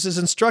Jesus is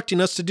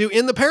instructing us to do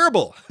in the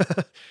parable.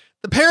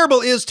 The parable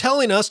is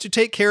telling us to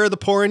take care of the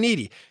poor and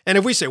needy. And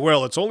if we say,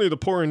 well, it's only the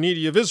poor and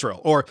needy of Israel,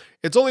 or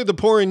it's only the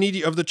poor and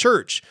needy of the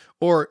church,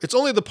 or it's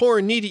only the poor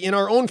and needy in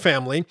our own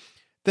family,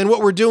 then what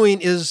we're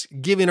doing is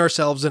giving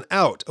ourselves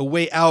a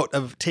way out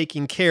of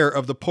taking care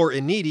of the poor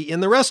and needy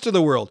in the rest of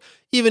the world,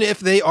 even if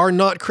they are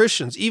not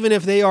Christians, even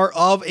if they are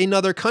of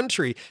another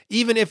country,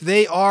 even if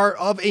they are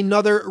of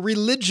another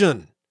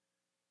religion.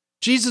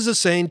 Jesus is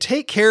saying,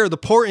 take care of the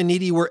poor and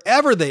needy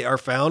wherever they are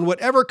found,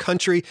 whatever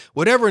country,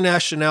 whatever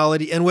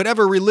nationality, and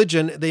whatever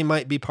religion they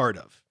might be part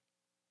of.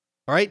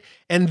 All right?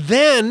 And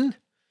then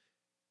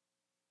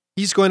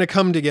he's going to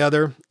come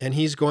together and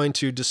he's going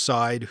to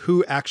decide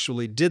who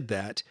actually did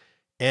that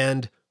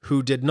and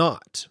who did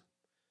not.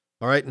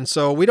 All right? And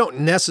so we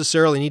don't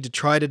necessarily need to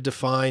try to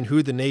define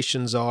who the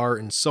nations are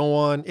and so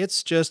on.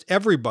 It's just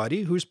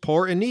everybody who's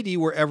poor and needy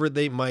wherever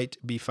they might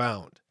be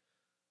found.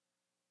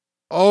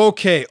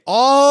 Okay,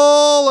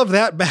 all of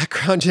that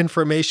background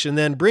information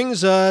then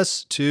brings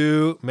us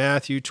to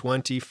Matthew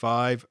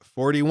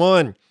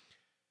 25:41.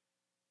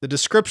 the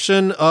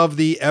description of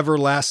the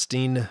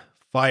everlasting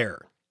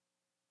fire.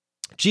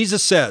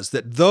 Jesus says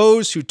that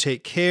those who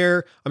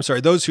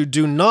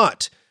do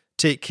not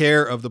take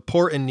care of the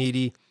poor and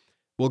needy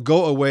will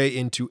go away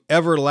into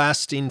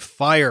everlasting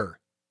fire,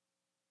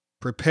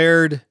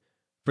 prepared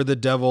for the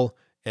devil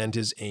and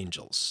his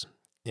angels.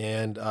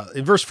 And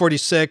in verse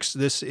 46,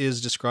 this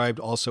is described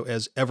also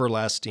as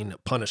everlasting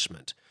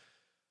punishment.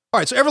 All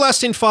right, so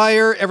everlasting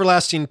fire,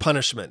 everlasting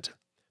punishment.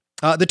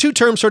 The two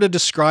terms sort of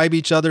describe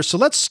each other, so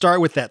let's start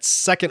with that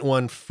second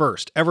one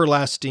first,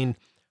 everlasting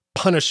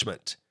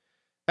punishment.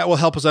 That will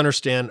help us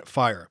understand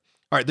fire.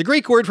 All right, the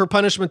Greek word for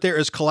punishment there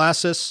is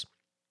kalasis,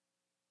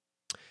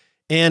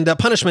 and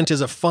punishment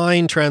is a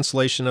fine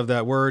translation of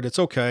that word. It's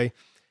okay.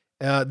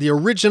 The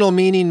original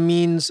meaning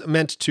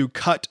meant to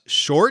cut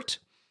short,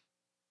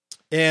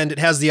 and it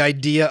has the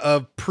idea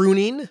of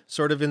pruning,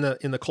 sort of in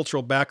the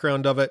cultural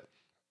background of it.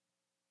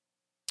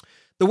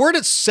 The word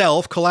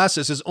itself,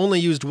 kalasis, is only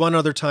used one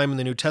other time in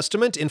the New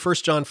Testament, in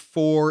 1 John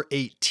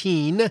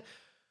 4:18,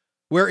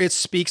 where it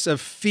speaks of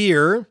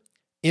fear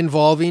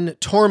involving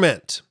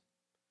torment.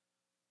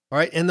 All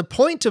right, and the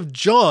point of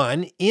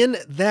John in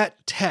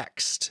that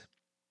text,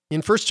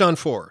 in 1 John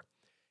 4,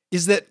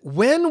 is that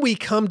when we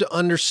come to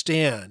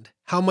understand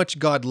how much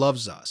God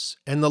loves us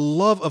and the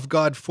love of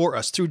God for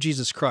us through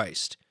Jesus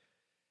Christ,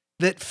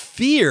 that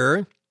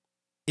fear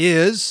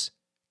is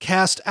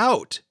cast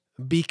out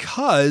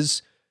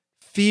because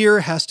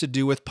fear has to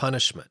do with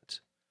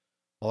punishment.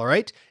 All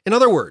right? In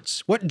other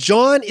words, what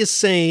John is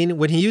saying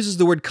when he uses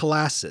the word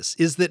kalasis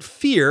is that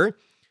fear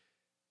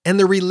and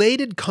the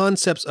related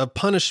concepts of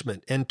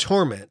punishment and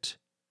torment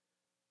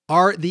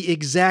are the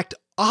exact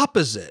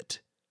opposite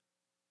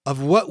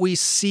of what we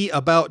see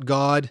about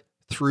God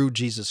through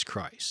Jesus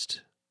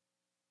Christ.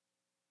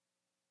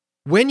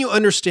 When you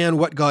understand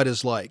what God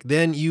is like,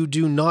 then you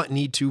do not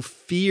need to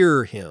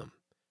fear him.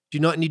 Do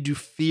not need to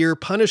fear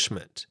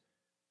punishment.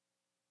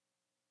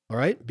 All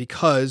right?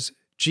 Because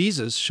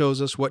Jesus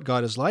shows us what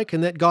God is like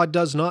and that God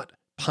does not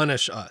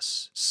punish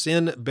us.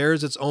 Sin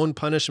bears its own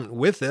punishment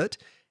with it,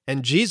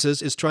 and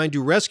Jesus is trying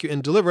to rescue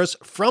and deliver us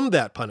from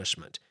that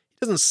punishment. He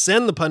doesn't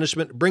send the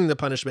punishment, bring the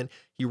punishment.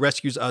 He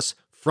rescues us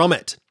from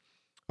it.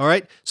 All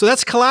right? So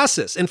that's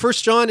kalasis. And 1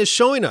 John is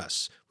showing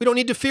us we don't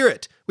need to fear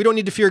it. We don't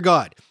need to fear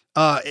God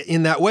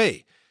in that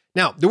way.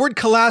 Now, the word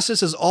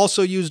kalasis is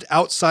also used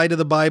outside of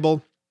the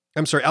Bible.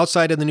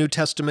 Outside of the New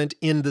Testament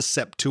in the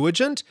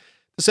Septuagint.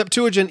 The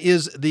Septuagint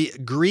is the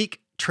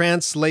Greek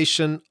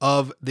translation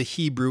of the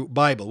Hebrew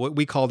Bible, what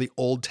we call the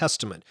Old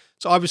Testament.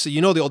 So obviously,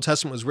 the Old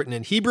Testament was written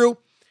in Hebrew.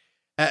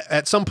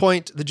 At some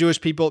point, the Jewish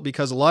people,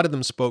 because a lot of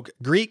them spoke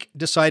Greek,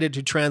 decided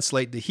to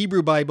translate the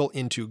Hebrew Bible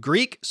into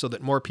Greek so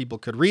that more people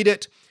could read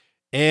it.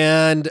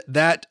 And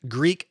that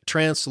Greek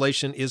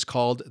translation is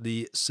called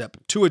the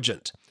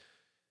Septuagint.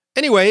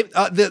 Anyway,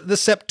 the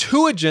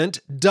Septuagint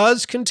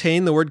does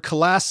contain the word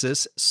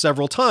kalasis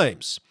several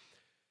times.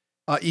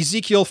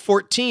 Ezekiel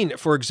 14,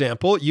 for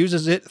example,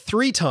 uses it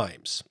 3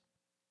 times.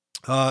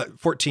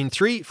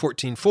 14:3,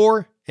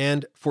 14:4,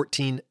 and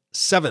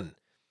 14:7.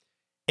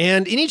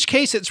 And in each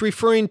case, it's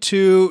referring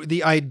to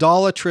the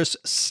idolatrous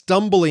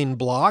stumbling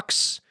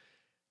blocks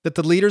that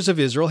the leaders of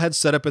Israel had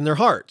set up in their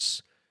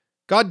hearts.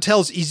 God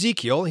tells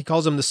Ezekiel, he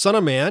calls him the Son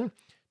of Man,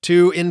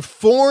 to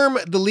inform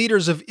the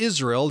leaders of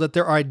Israel that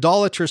their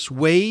idolatrous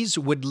ways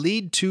would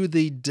lead to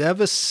the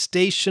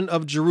devastation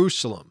of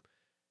Jerusalem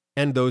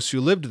and those who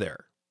lived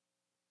there.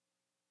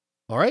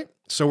 All right,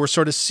 so we're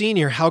sort of seeing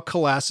here how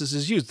kalasis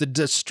is used, the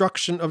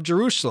destruction of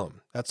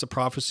Jerusalem. That's a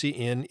prophecy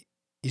in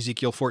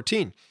Ezekiel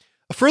 14.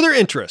 A further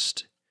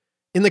interest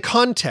in the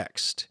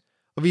context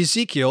of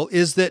Ezekiel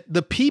is that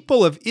the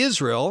people of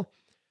Israel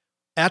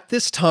at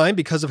this time,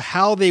 because of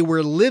how they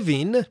were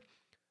living,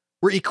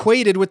 were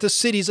equated with the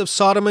cities of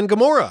Sodom and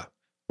Gomorrah.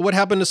 What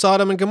happened to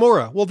Sodom and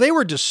Gomorrah? Well, they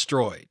were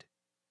destroyed.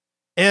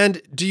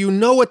 And do you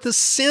know what the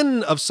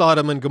sin of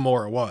Sodom and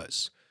Gomorrah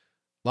was?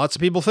 Lots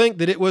of people think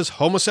that it was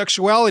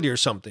homosexuality or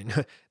something.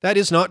 That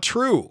is not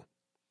true.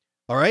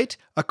 All right?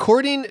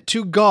 According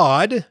to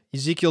God,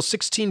 Ezekiel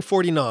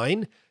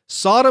 16:49,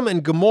 Sodom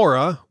and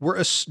Gomorrah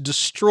were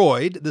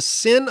destroyed. The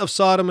sin of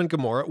Sodom and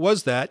Gomorrah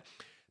was that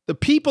the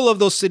people of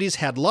those cities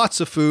had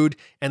lots of food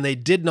and they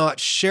did not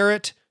share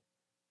it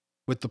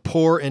with the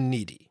poor and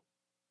needy.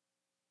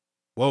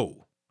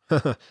 Whoa.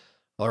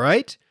 All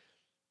right?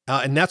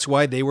 And that's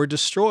why they were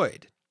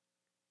destroyed.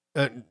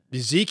 God,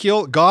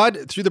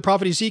 through the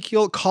prophet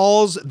Ezekiel,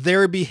 calls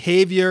their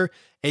behavior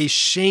a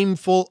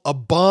shameful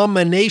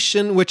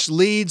abomination which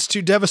leads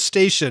to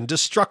devastation,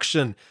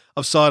 destruction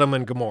of Sodom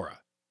and Gomorrah.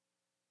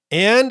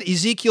 And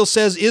Ezekiel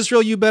says,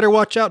 Israel, you better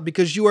watch out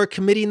because you are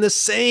committing the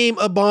same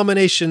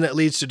abomination that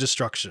leads to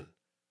destruction.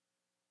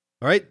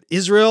 All right,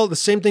 Israel, the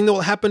same thing that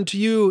will happen to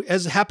you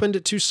as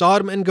happened to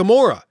Sodom and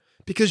Gomorrah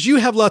because you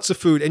have lots of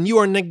food and you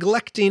are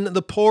neglecting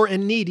the poor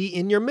and needy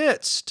in your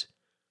midst.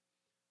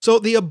 So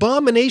the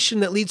abomination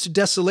that leads to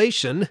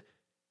desolation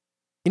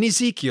in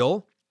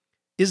Ezekiel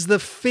is the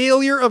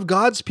failure of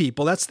God's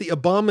people. That's the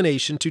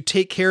abomination to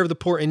take care of the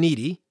poor and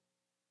needy.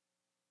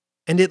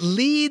 And it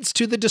leads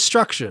to the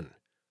destruction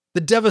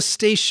the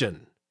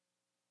devastation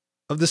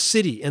of the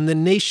city and the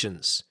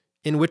nations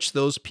in which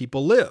those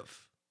people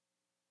live.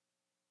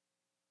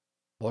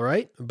 All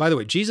right? By the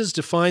way, Jesus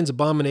defines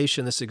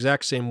abomination this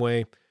exact same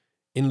way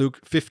in Luke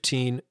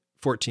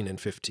 15:14 and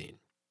 15.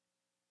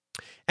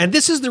 And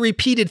this is the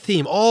repeated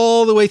theme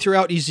all the way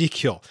throughout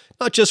Ezekiel,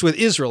 not just with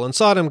Israel and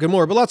Sodom and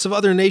Gomorrah, but lots of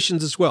other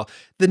nations as well.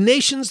 The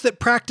nations that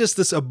practice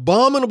this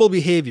abominable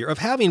behavior of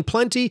having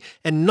plenty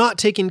and not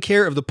taking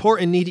care of the poor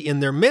and needy in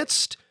their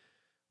midst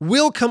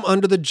will come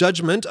under the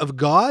judgment of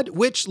God,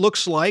 which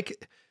looks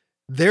like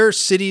their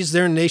cities,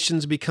 their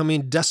nations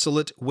becoming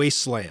desolate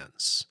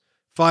wastelands.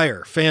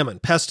 Fire, famine,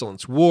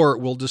 pestilence, war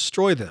will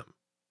destroy them.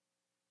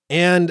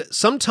 And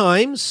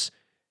sometimes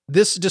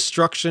this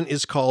destruction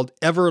is called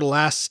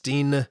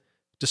everlasting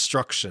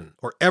destruction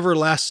or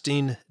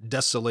everlasting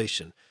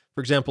desolation.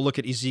 For example, look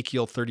at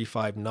Ezekiel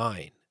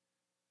 35:9.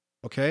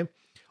 Okay?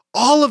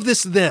 All of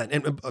this then,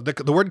 and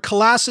the word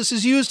colossus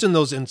is used in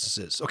those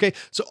instances. Okay?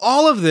 So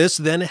all of this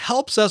then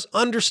helps us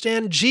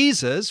understand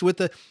Jesus with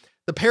the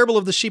parable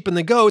of the sheep and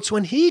the goats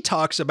when he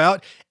talks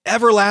about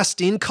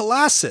everlasting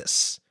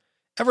colossus,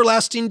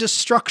 everlasting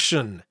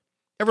destruction,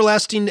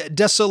 everlasting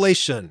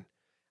desolation.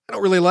 I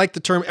don't really like the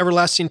term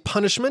everlasting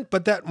punishment,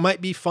 but that might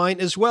be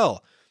fine as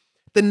well.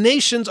 The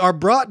nations are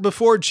brought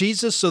before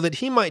Jesus so that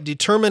he might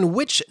determine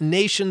which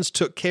nations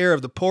took care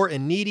of the poor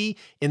and needy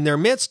in their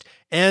midst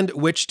and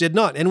which did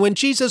not. And when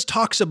Jesus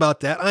talks about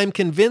that, I'm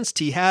convinced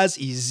he has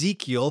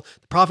Ezekiel,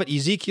 the prophet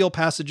Ezekiel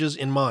passages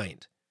in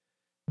mind.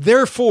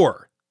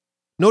 Therefore,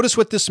 notice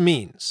what this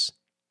means.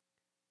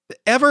 The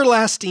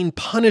everlasting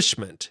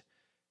punishment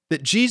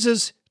that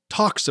Jesus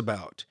talks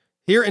about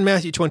here in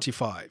Matthew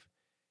 25,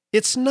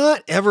 it's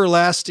not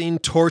everlasting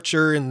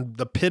torture in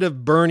the pit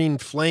of burning,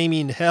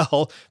 flaming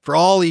hell for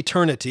all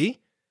eternity,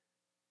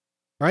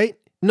 right?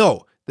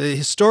 No, the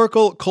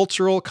historical,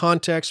 cultural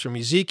context from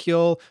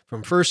Ezekiel,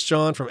 from 1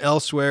 John, from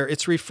elsewhere,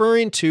 it's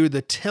referring to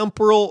the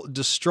temporal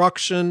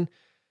destruction,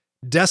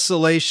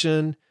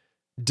 desolation,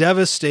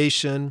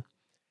 devastation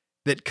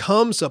that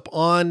comes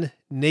upon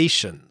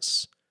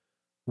nations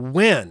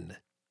when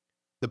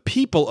the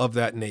people of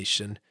that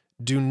nation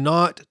do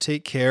not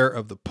take care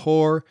of the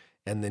poor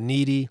and the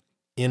needy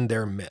in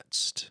their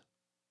midst.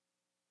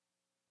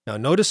 Now,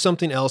 notice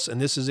something else, and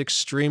this is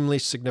extremely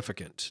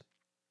significant.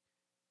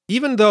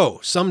 Even though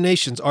some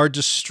nations are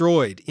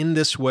destroyed in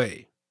this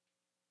way,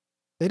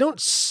 they don't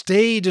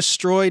stay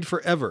destroyed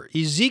forever.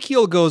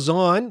 Ezekiel goes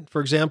on,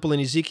 for example, in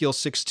Ezekiel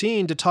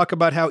 16, to talk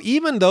about how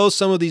even though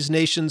some of these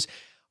nations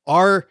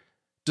are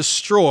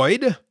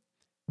destroyed,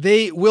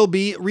 they will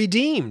be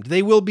redeemed.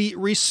 They will be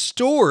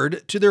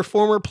restored to their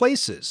former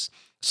places.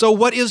 So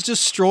what is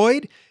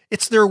destroyed?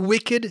 It's their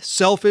wicked,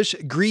 selfish,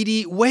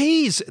 greedy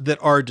ways that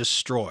are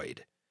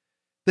destroyed.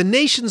 The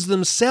nations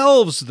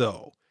themselves,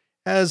 though,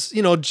 as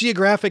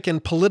geographic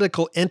and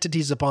political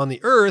entities upon the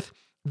earth,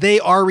 they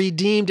are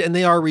redeemed and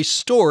they are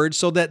restored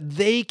so that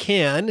they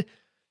can,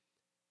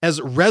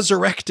 as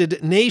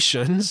resurrected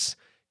nations,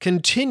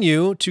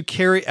 continue to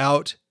carry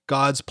out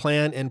God's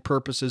plan and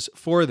purposes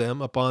for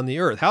them upon the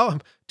earth. How?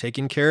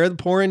 Taking care of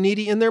the poor and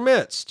needy in their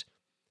midst.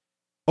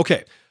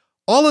 Okay,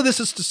 all of this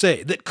is to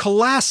say that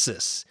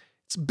colossus,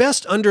 it's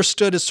best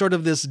understood as sort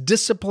of this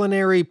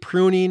disciplinary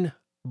pruning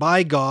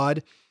by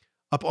God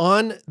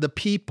upon the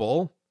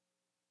people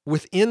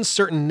within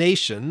certain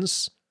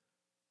nations,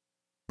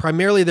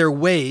 primarily their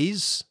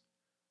ways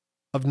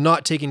of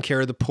not taking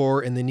care of the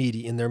poor and the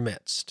needy in their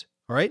midst.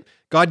 All right?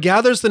 God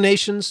gathers the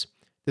nations.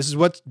 This is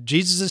what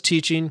Jesus is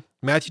teaching,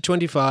 Matthew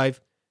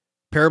 25,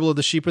 parable of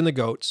the sheep and the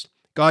goats.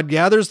 God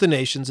gathers the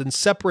nations and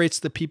separates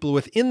the people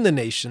within the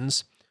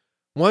nations,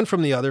 one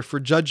from the other, for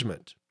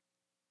judgment.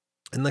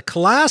 And the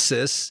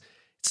colossus,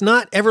 it's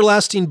not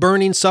everlasting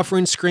burning,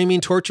 suffering,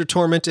 screaming, torture,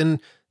 torment, and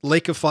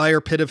lake of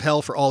fire, pit of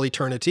hell for all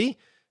eternity.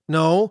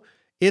 No,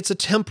 it's a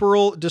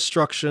temporal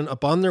destruction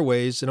upon their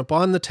ways and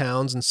upon the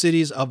towns and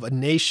cities of a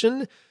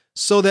nation,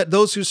 so that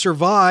those who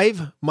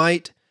survive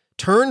might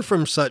turn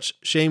from such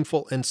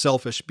shameful and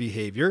selfish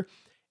behavior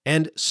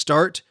and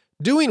start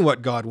doing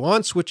what God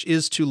wants, which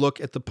is to look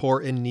at the poor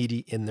and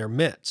needy in their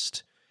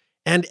midst.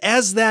 And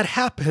as that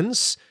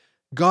happens,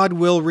 God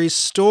will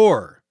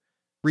restore,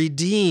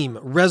 redeem,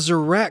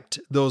 resurrect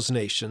those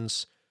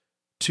nations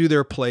to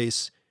their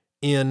place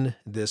in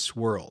this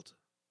world.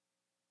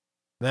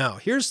 Now,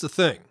 here's the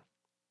thing.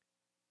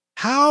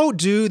 How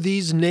do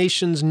these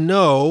nations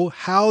know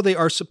how they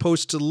are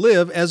supposed to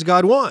live as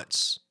God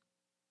wants?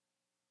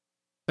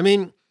 I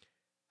mean,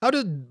 how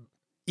did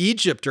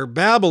Egypt or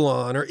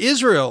Babylon or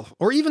Israel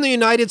or even the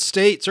United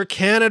States or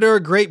Canada or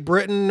Great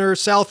Britain or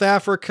South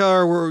Africa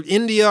or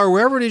India or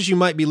wherever it is you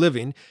might be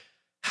living,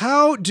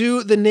 how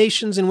do the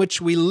nations in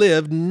which we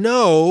live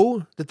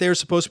know that they're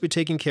supposed to be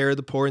taking care of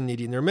the poor and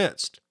needy in their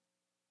midst?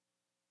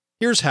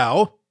 Here's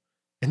how,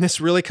 and this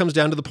really comes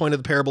down to the point of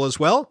the parable as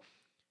well.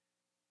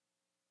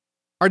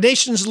 Our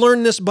nations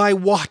learn this by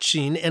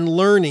watching and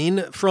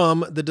learning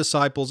from the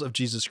disciples of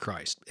Jesus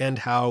Christ and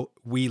how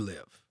we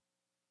live.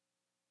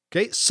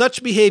 Okay,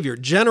 such behavior,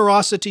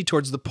 generosity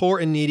towards the poor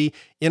and needy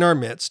in our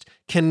midst,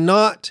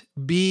 cannot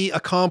be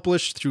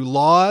accomplished through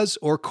laws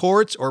or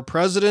courts or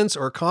presidents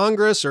or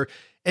Congress or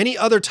any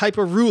other type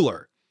of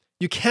ruler.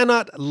 You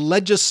cannot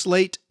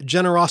legislate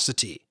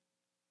generosity.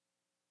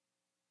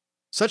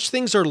 Such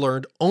things are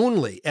learned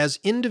only as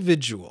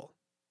individual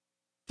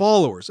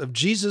followers of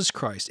Jesus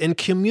Christ and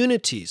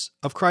communities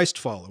of Christ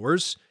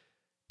followers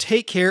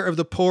take care of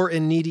the poor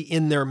and needy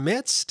in their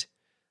midst.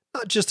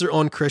 Not just their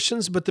own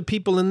Christians, but the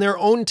people in their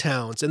own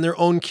towns and their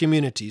own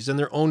communities and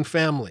their own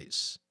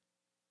families.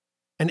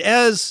 And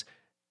as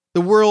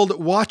the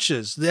world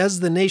watches,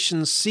 as the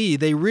nations see,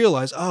 they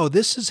realize, oh,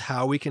 this is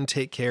how we can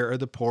take care of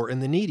the poor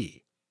and the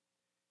needy.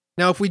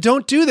 Now, if we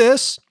don't do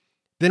this,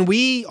 then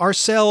we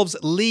ourselves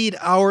lead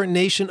our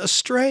nation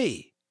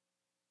astray.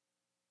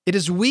 It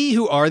is we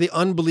who are the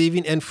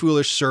unbelieving and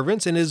foolish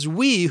servants, and it is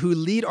we who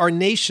lead our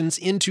nations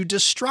into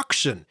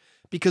destruction,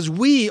 because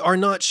we are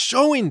not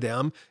showing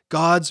them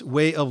God's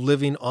way of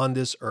living on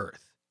this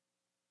earth.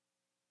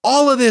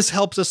 All of this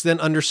helps us then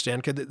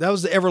understand, because that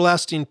was the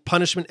everlasting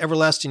punishment,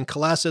 everlasting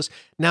colossus.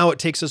 Now it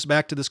takes us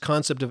back to this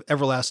concept of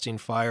everlasting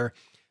fire.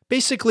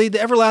 Basically,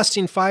 the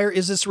everlasting fire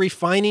is this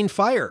refining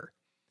fire.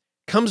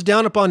 It comes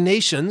down upon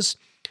nations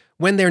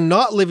when they're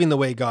not living the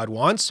way God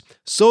wants,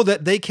 so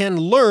that they can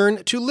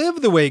learn to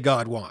live the way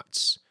God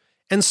wants.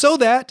 And so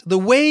that the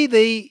way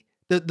the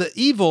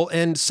evil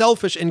and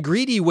selfish and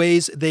greedy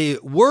ways they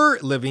were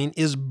living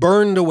is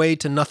burned away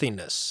to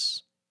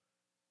nothingness.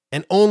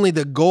 And only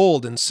the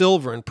gold and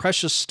silver and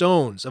precious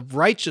stones of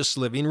righteous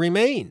living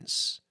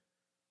remains.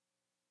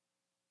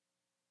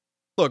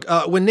 Look,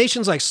 when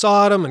nations like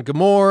Sodom and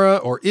Gomorrah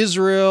or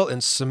Israel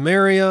and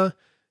Samaria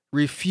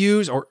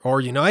refuse,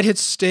 or United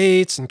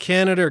States and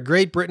Canada or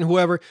Great Britain,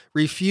 whoever,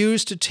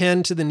 refuse to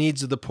tend to the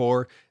needs of the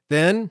poor,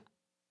 then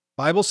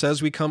Bible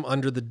says we come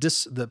under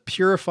the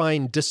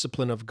purifying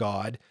discipline of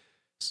God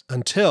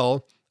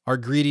until our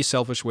greedy,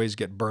 selfish ways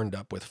get burned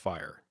up with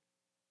fire.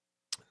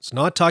 It's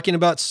not talking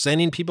about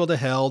sending people to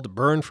hell to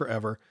burn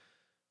forever,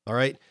 all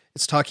right?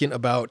 It's talking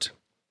about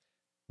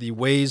the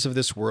ways of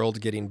this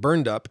world getting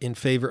burned up in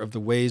favor of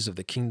the ways of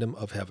the kingdom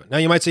of heaven. Now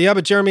you might say, yeah,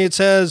 but Jeremy, it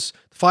says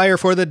fire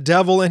for the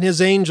devil and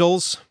his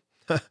angels.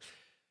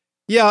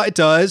 Yeah, it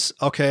does.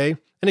 Okay.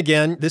 And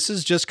again, this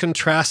is just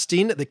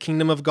contrasting the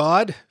kingdom of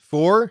God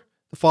for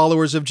the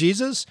followers of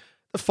Jesus,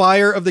 the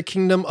fire of the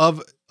kingdom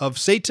of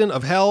Satan,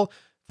 of hell,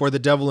 for the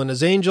devil and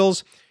his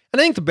angels.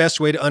 And I think the best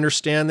way to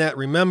understand that,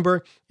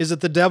 remember, is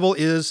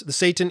that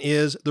Satan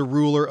is the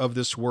ruler of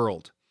this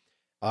world.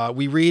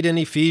 We read in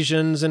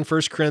Ephesians and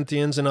 1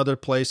 Corinthians and other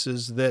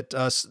places that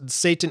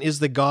Satan is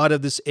the god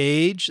of this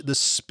age, the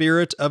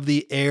spirit of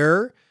the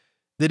air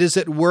that is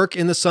at work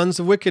in the sons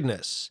of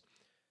wickedness.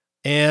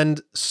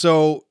 And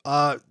so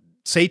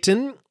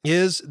Satan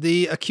is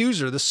the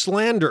accuser, the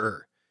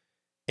slanderer.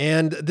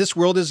 And this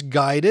world is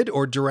guided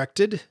or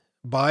directed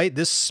by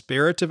this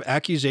spirit of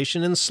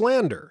accusation and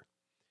slander.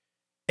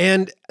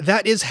 And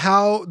that is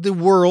how the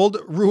world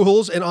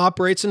rules and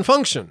operates and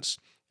functions.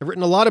 I've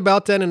written a lot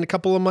about that in a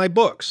couple of my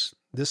books,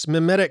 this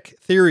mimetic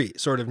theory,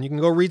 sort of. And you can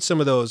go read some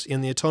of those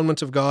in The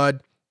Atonement of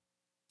God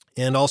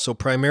and also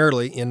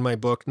primarily in my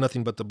book,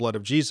 Nothing But the Blood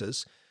of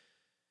Jesus.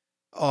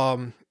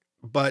 So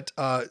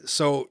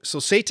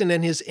Satan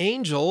and his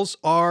angels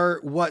are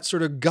what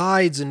sort of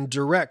guides and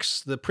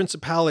directs the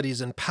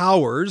principalities and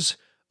powers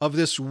of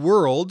this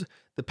world,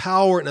 the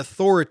power and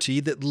authority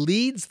that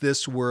leads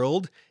this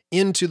world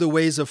into the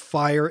ways of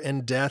fire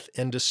and death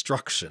and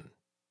destruction.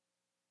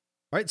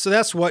 Right? So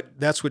that's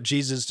what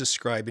Jesus is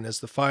describing as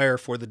the fire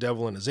for the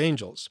devil and his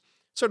angels.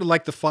 Sort of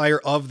like the fire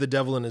of the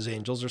devil and his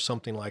angels or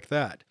something like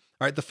that.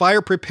 All right, the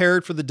fire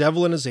prepared for the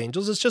devil and his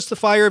angels is just the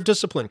fire of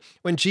discipline.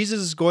 When Jesus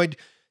is going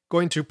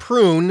to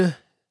prune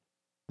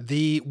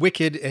the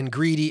wicked and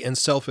greedy and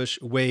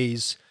selfish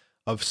ways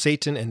of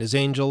Satan and his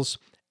angels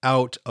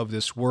out of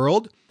this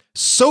world,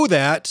 so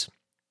that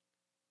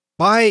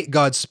by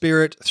God's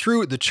Spirit,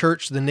 through the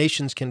church, the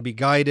nations can be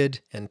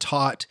guided and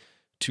taught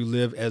to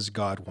live as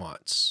God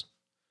wants.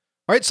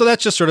 All right, so that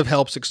just sort of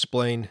helps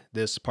explain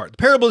this part. The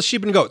parable of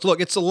sheep and goats. Look,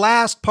 it's the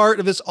last part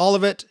of this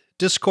Olivet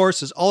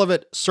discourse, is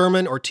Olivet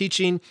sermon or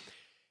teaching.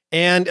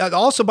 And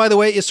also, by the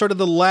way, is sort of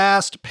the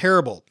last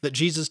parable that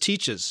Jesus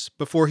teaches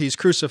before he's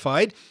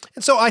crucified.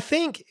 And so I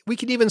think we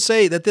could even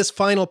say that this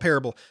final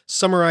parable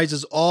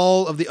summarizes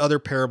all of the other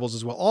parables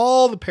as well.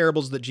 All the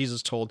parables that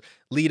Jesus told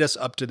lead us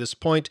up to this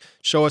point,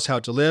 show us how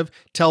to live,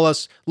 tell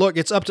us, look,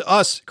 it's up to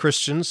us,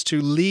 Christians,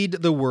 to lead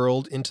the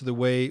world into the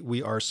way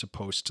we are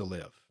supposed to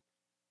live.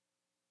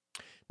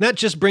 And that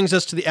just brings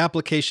us to the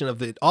application of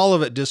the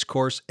Olivet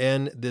discourse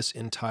and this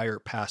entire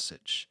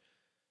passage.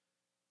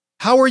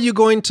 How are you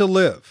going to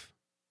live?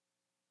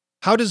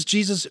 How does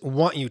Jesus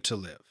want you to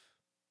live?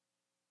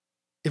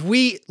 If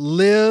we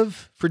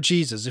live for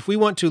Jesus, if we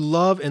want to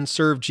love and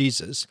serve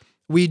Jesus,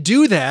 we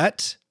do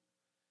that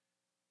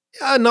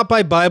not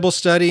by Bible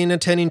study and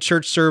attending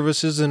church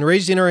services and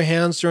raising our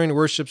hands during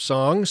worship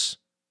songs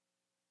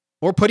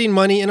or putting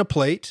money in a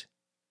plate.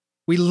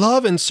 We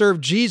love and serve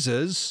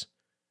Jesus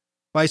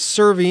by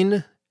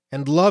serving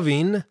and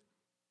loving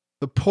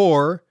the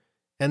poor,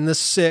 and the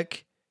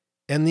sick,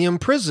 and the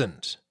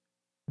imprisoned.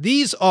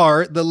 These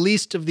are the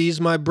least of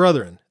these, my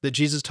brethren, that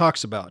Jesus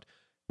talks about,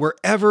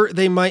 wherever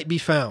they might be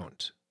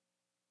found.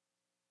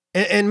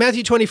 And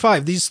Matthew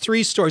 25, these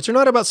three stories are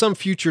not about some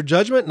future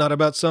judgment, not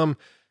about some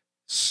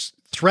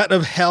threat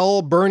of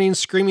hell, burning,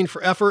 screaming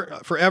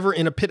forever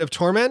in a pit of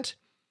torment.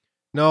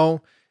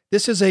 No,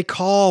 this is a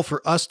call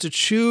for us to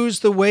choose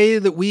the way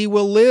that we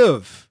will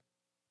live.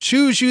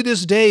 Choose you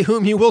this day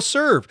whom you will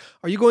serve.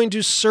 Are you going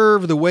to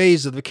serve the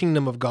ways of the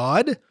kingdom of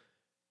God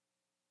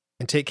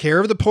and take care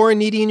of the poor and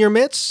needy in your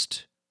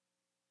midst?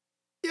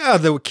 Yeah,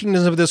 the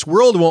kingdoms of this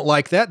world won't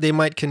like that. They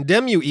might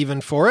condemn you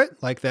even for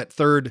it, like that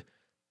third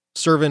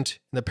servant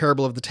in the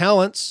parable of the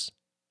talents.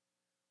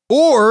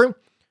 Or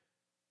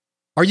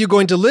are you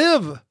going to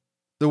live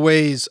the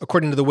ways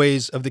according to the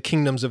ways of the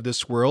kingdoms of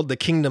this world, the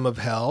kingdom of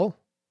hell,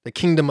 the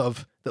kingdom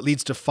that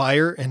leads to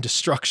fire and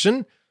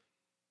destruction?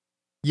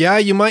 Yeah,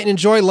 you might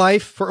enjoy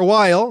life for a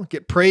while,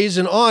 get praise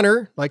and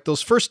honor, like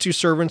those first two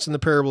servants in the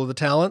parable of the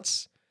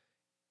talents,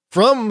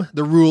 from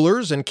the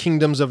rulers and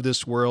kingdoms of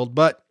this world,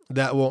 but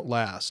that won't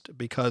last,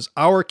 because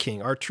our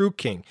King, our true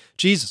King,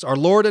 Jesus, our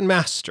Lord and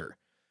Master,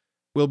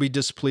 will be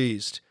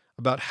displeased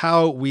about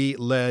how we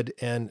led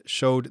and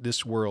showed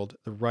this world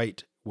the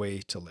right way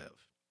to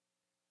live.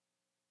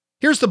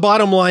 Here's the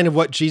bottom line of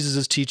what Jesus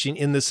is teaching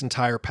in this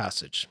entire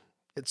passage.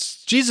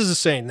 Jesus is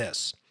saying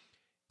this: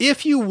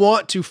 if you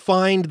want to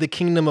find the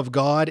kingdom of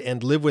God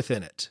and live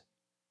within it,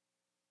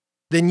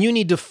 then you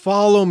need to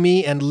follow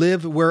me and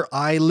live where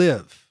I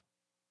live.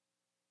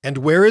 And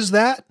where is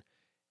that?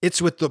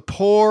 It's with the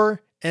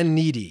poor and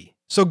needy.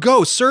 So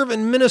go, serve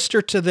and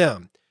minister to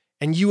them,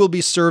 and you will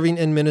be serving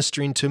and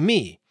ministering to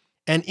me.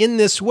 And in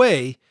this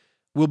way,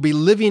 we'll be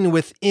living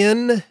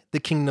within the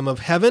kingdom of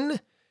heaven,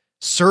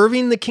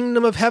 serving the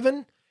kingdom of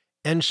heaven,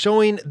 and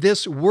showing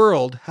this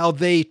world how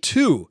they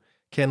too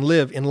can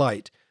live in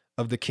light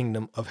of the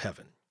kingdom of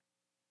heaven.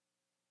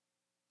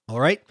 All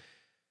right,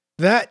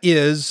 that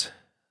is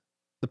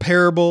the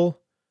parable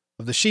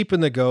of the sheep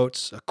and the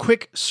goats, a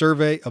quick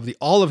survey of the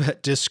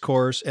Olivet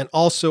Discourse, and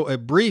also a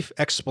brief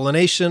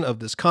explanation of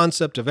this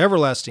concept of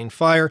everlasting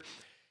fire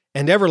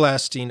and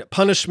everlasting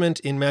punishment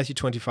in Matthew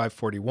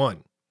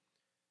 25:41.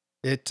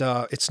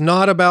 It's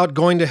not about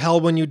going to hell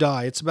when you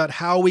die. It's about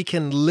how we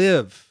can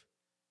live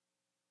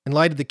in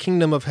light of the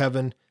kingdom of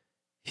heaven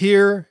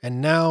here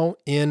and now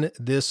in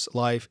this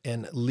life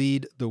and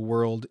lead the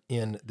world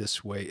in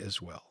this way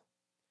as well.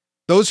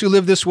 Those who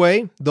live this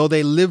way, though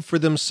they live for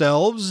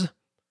themselves,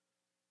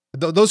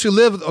 those who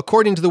live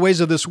according to the ways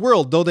of this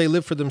world, though they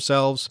live for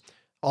themselves,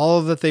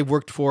 all that they've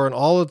worked for and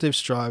all that they've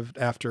strived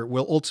after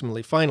will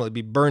ultimately, finally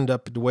be burned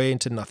up away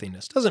into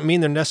nothingness. Doesn't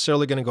mean they're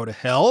necessarily going to go to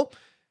hell.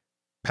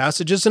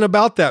 Passage isn't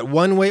about that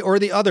one way or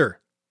the other,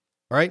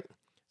 right?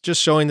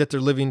 Just showing that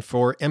they're living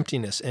for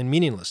emptiness and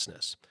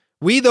meaninglessness.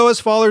 We, though, as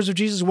followers of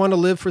Jesus, want to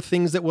live for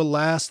things that will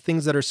last,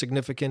 things that are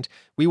significant.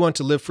 We want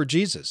to live for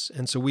Jesus.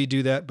 And so we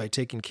do that by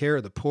taking care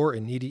of the poor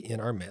and needy in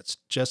our midst,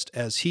 just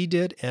as he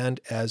did and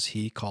as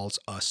he calls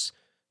us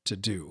to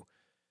do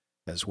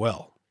as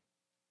well.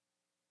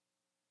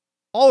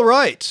 All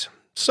right.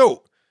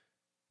 So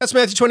that's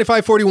Matthew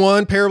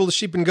 25:41, parable of the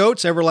sheep and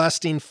goats,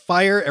 everlasting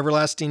fire,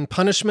 everlasting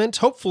punishment.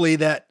 Hopefully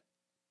that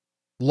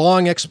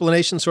long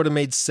explanation sort of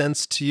made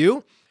sense to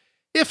you.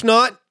 If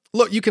not,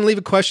 look, you can leave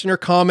a question or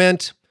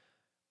comment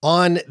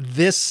on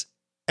this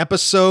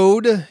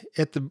episode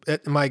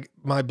at my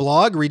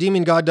blog,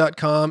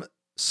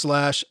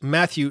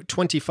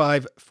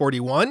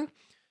 redeeminggod.com/Matthew2541. You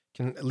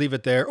can leave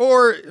it there,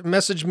 or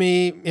message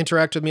me,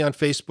 interact with me on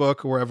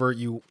Facebook, or wherever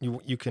you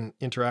can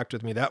interact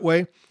with me that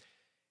way.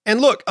 And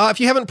look,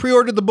 if you haven't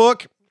pre-ordered the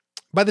book,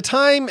 by the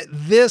time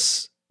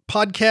this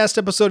podcast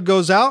episode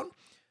goes out,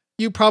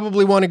 you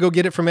probably want to go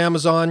get it from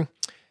Amazon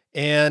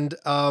and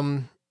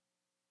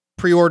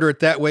pre-order it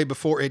that way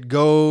before it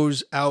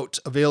goes out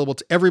available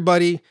to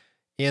everybody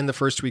in the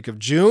first week of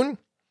June,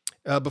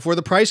 before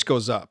the price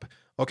goes up,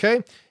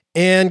 okay?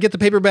 And get the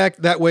paperback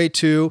that way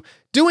too.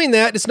 Doing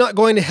that, it's not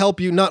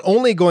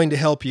only going to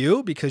help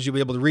you because you'll be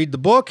able to read the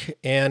book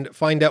and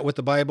find out what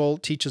the Bible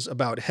teaches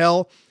about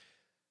hell,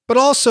 but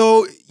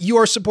also you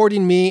are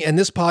supporting me and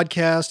this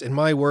podcast and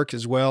my work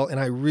as well, and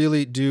I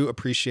really do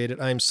appreciate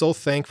it. I am so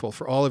thankful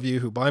for all of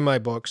you who buy my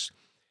books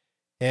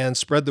and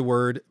spread the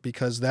word,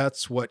 because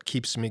that's what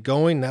keeps me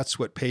going. That's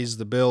what pays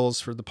the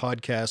bills for the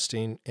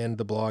podcasting and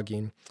the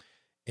blogging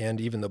and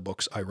even the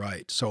books I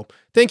write. So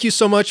thank you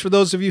so much for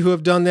those of you who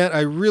have done that. I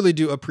really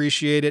do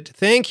appreciate it.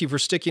 Thank you for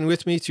sticking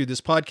with me through this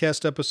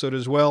podcast episode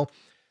as well.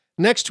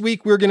 Next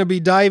week, we're going to be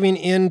diving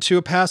into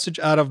a passage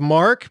out of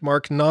Mark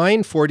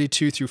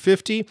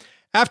 9:42-50.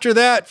 After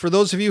that, for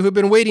those of you who have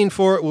been waiting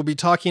for it, we'll be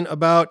talking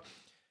about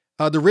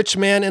the rich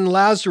man and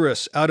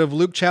Lazarus out of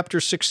Luke chapter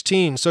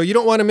 16. So you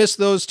don't want to miss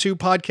those two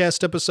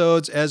podcast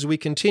episodes as we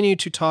continue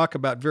to talk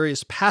about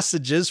various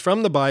passages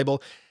from the Bible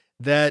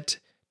that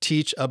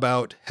teach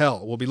about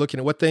hell. We'll be looking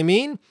at what they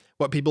mean,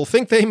 what people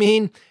think they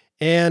mean,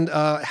 and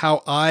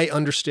how I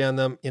understand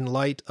them in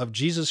light of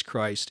Jesus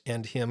Christ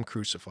and Him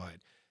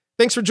crucified.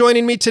 Thanks for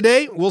joining me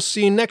today. We'll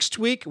see you next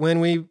week when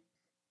we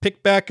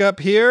pick back up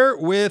here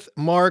with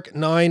Mark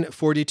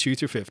 9:42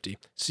 through 50.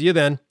 See you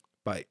then.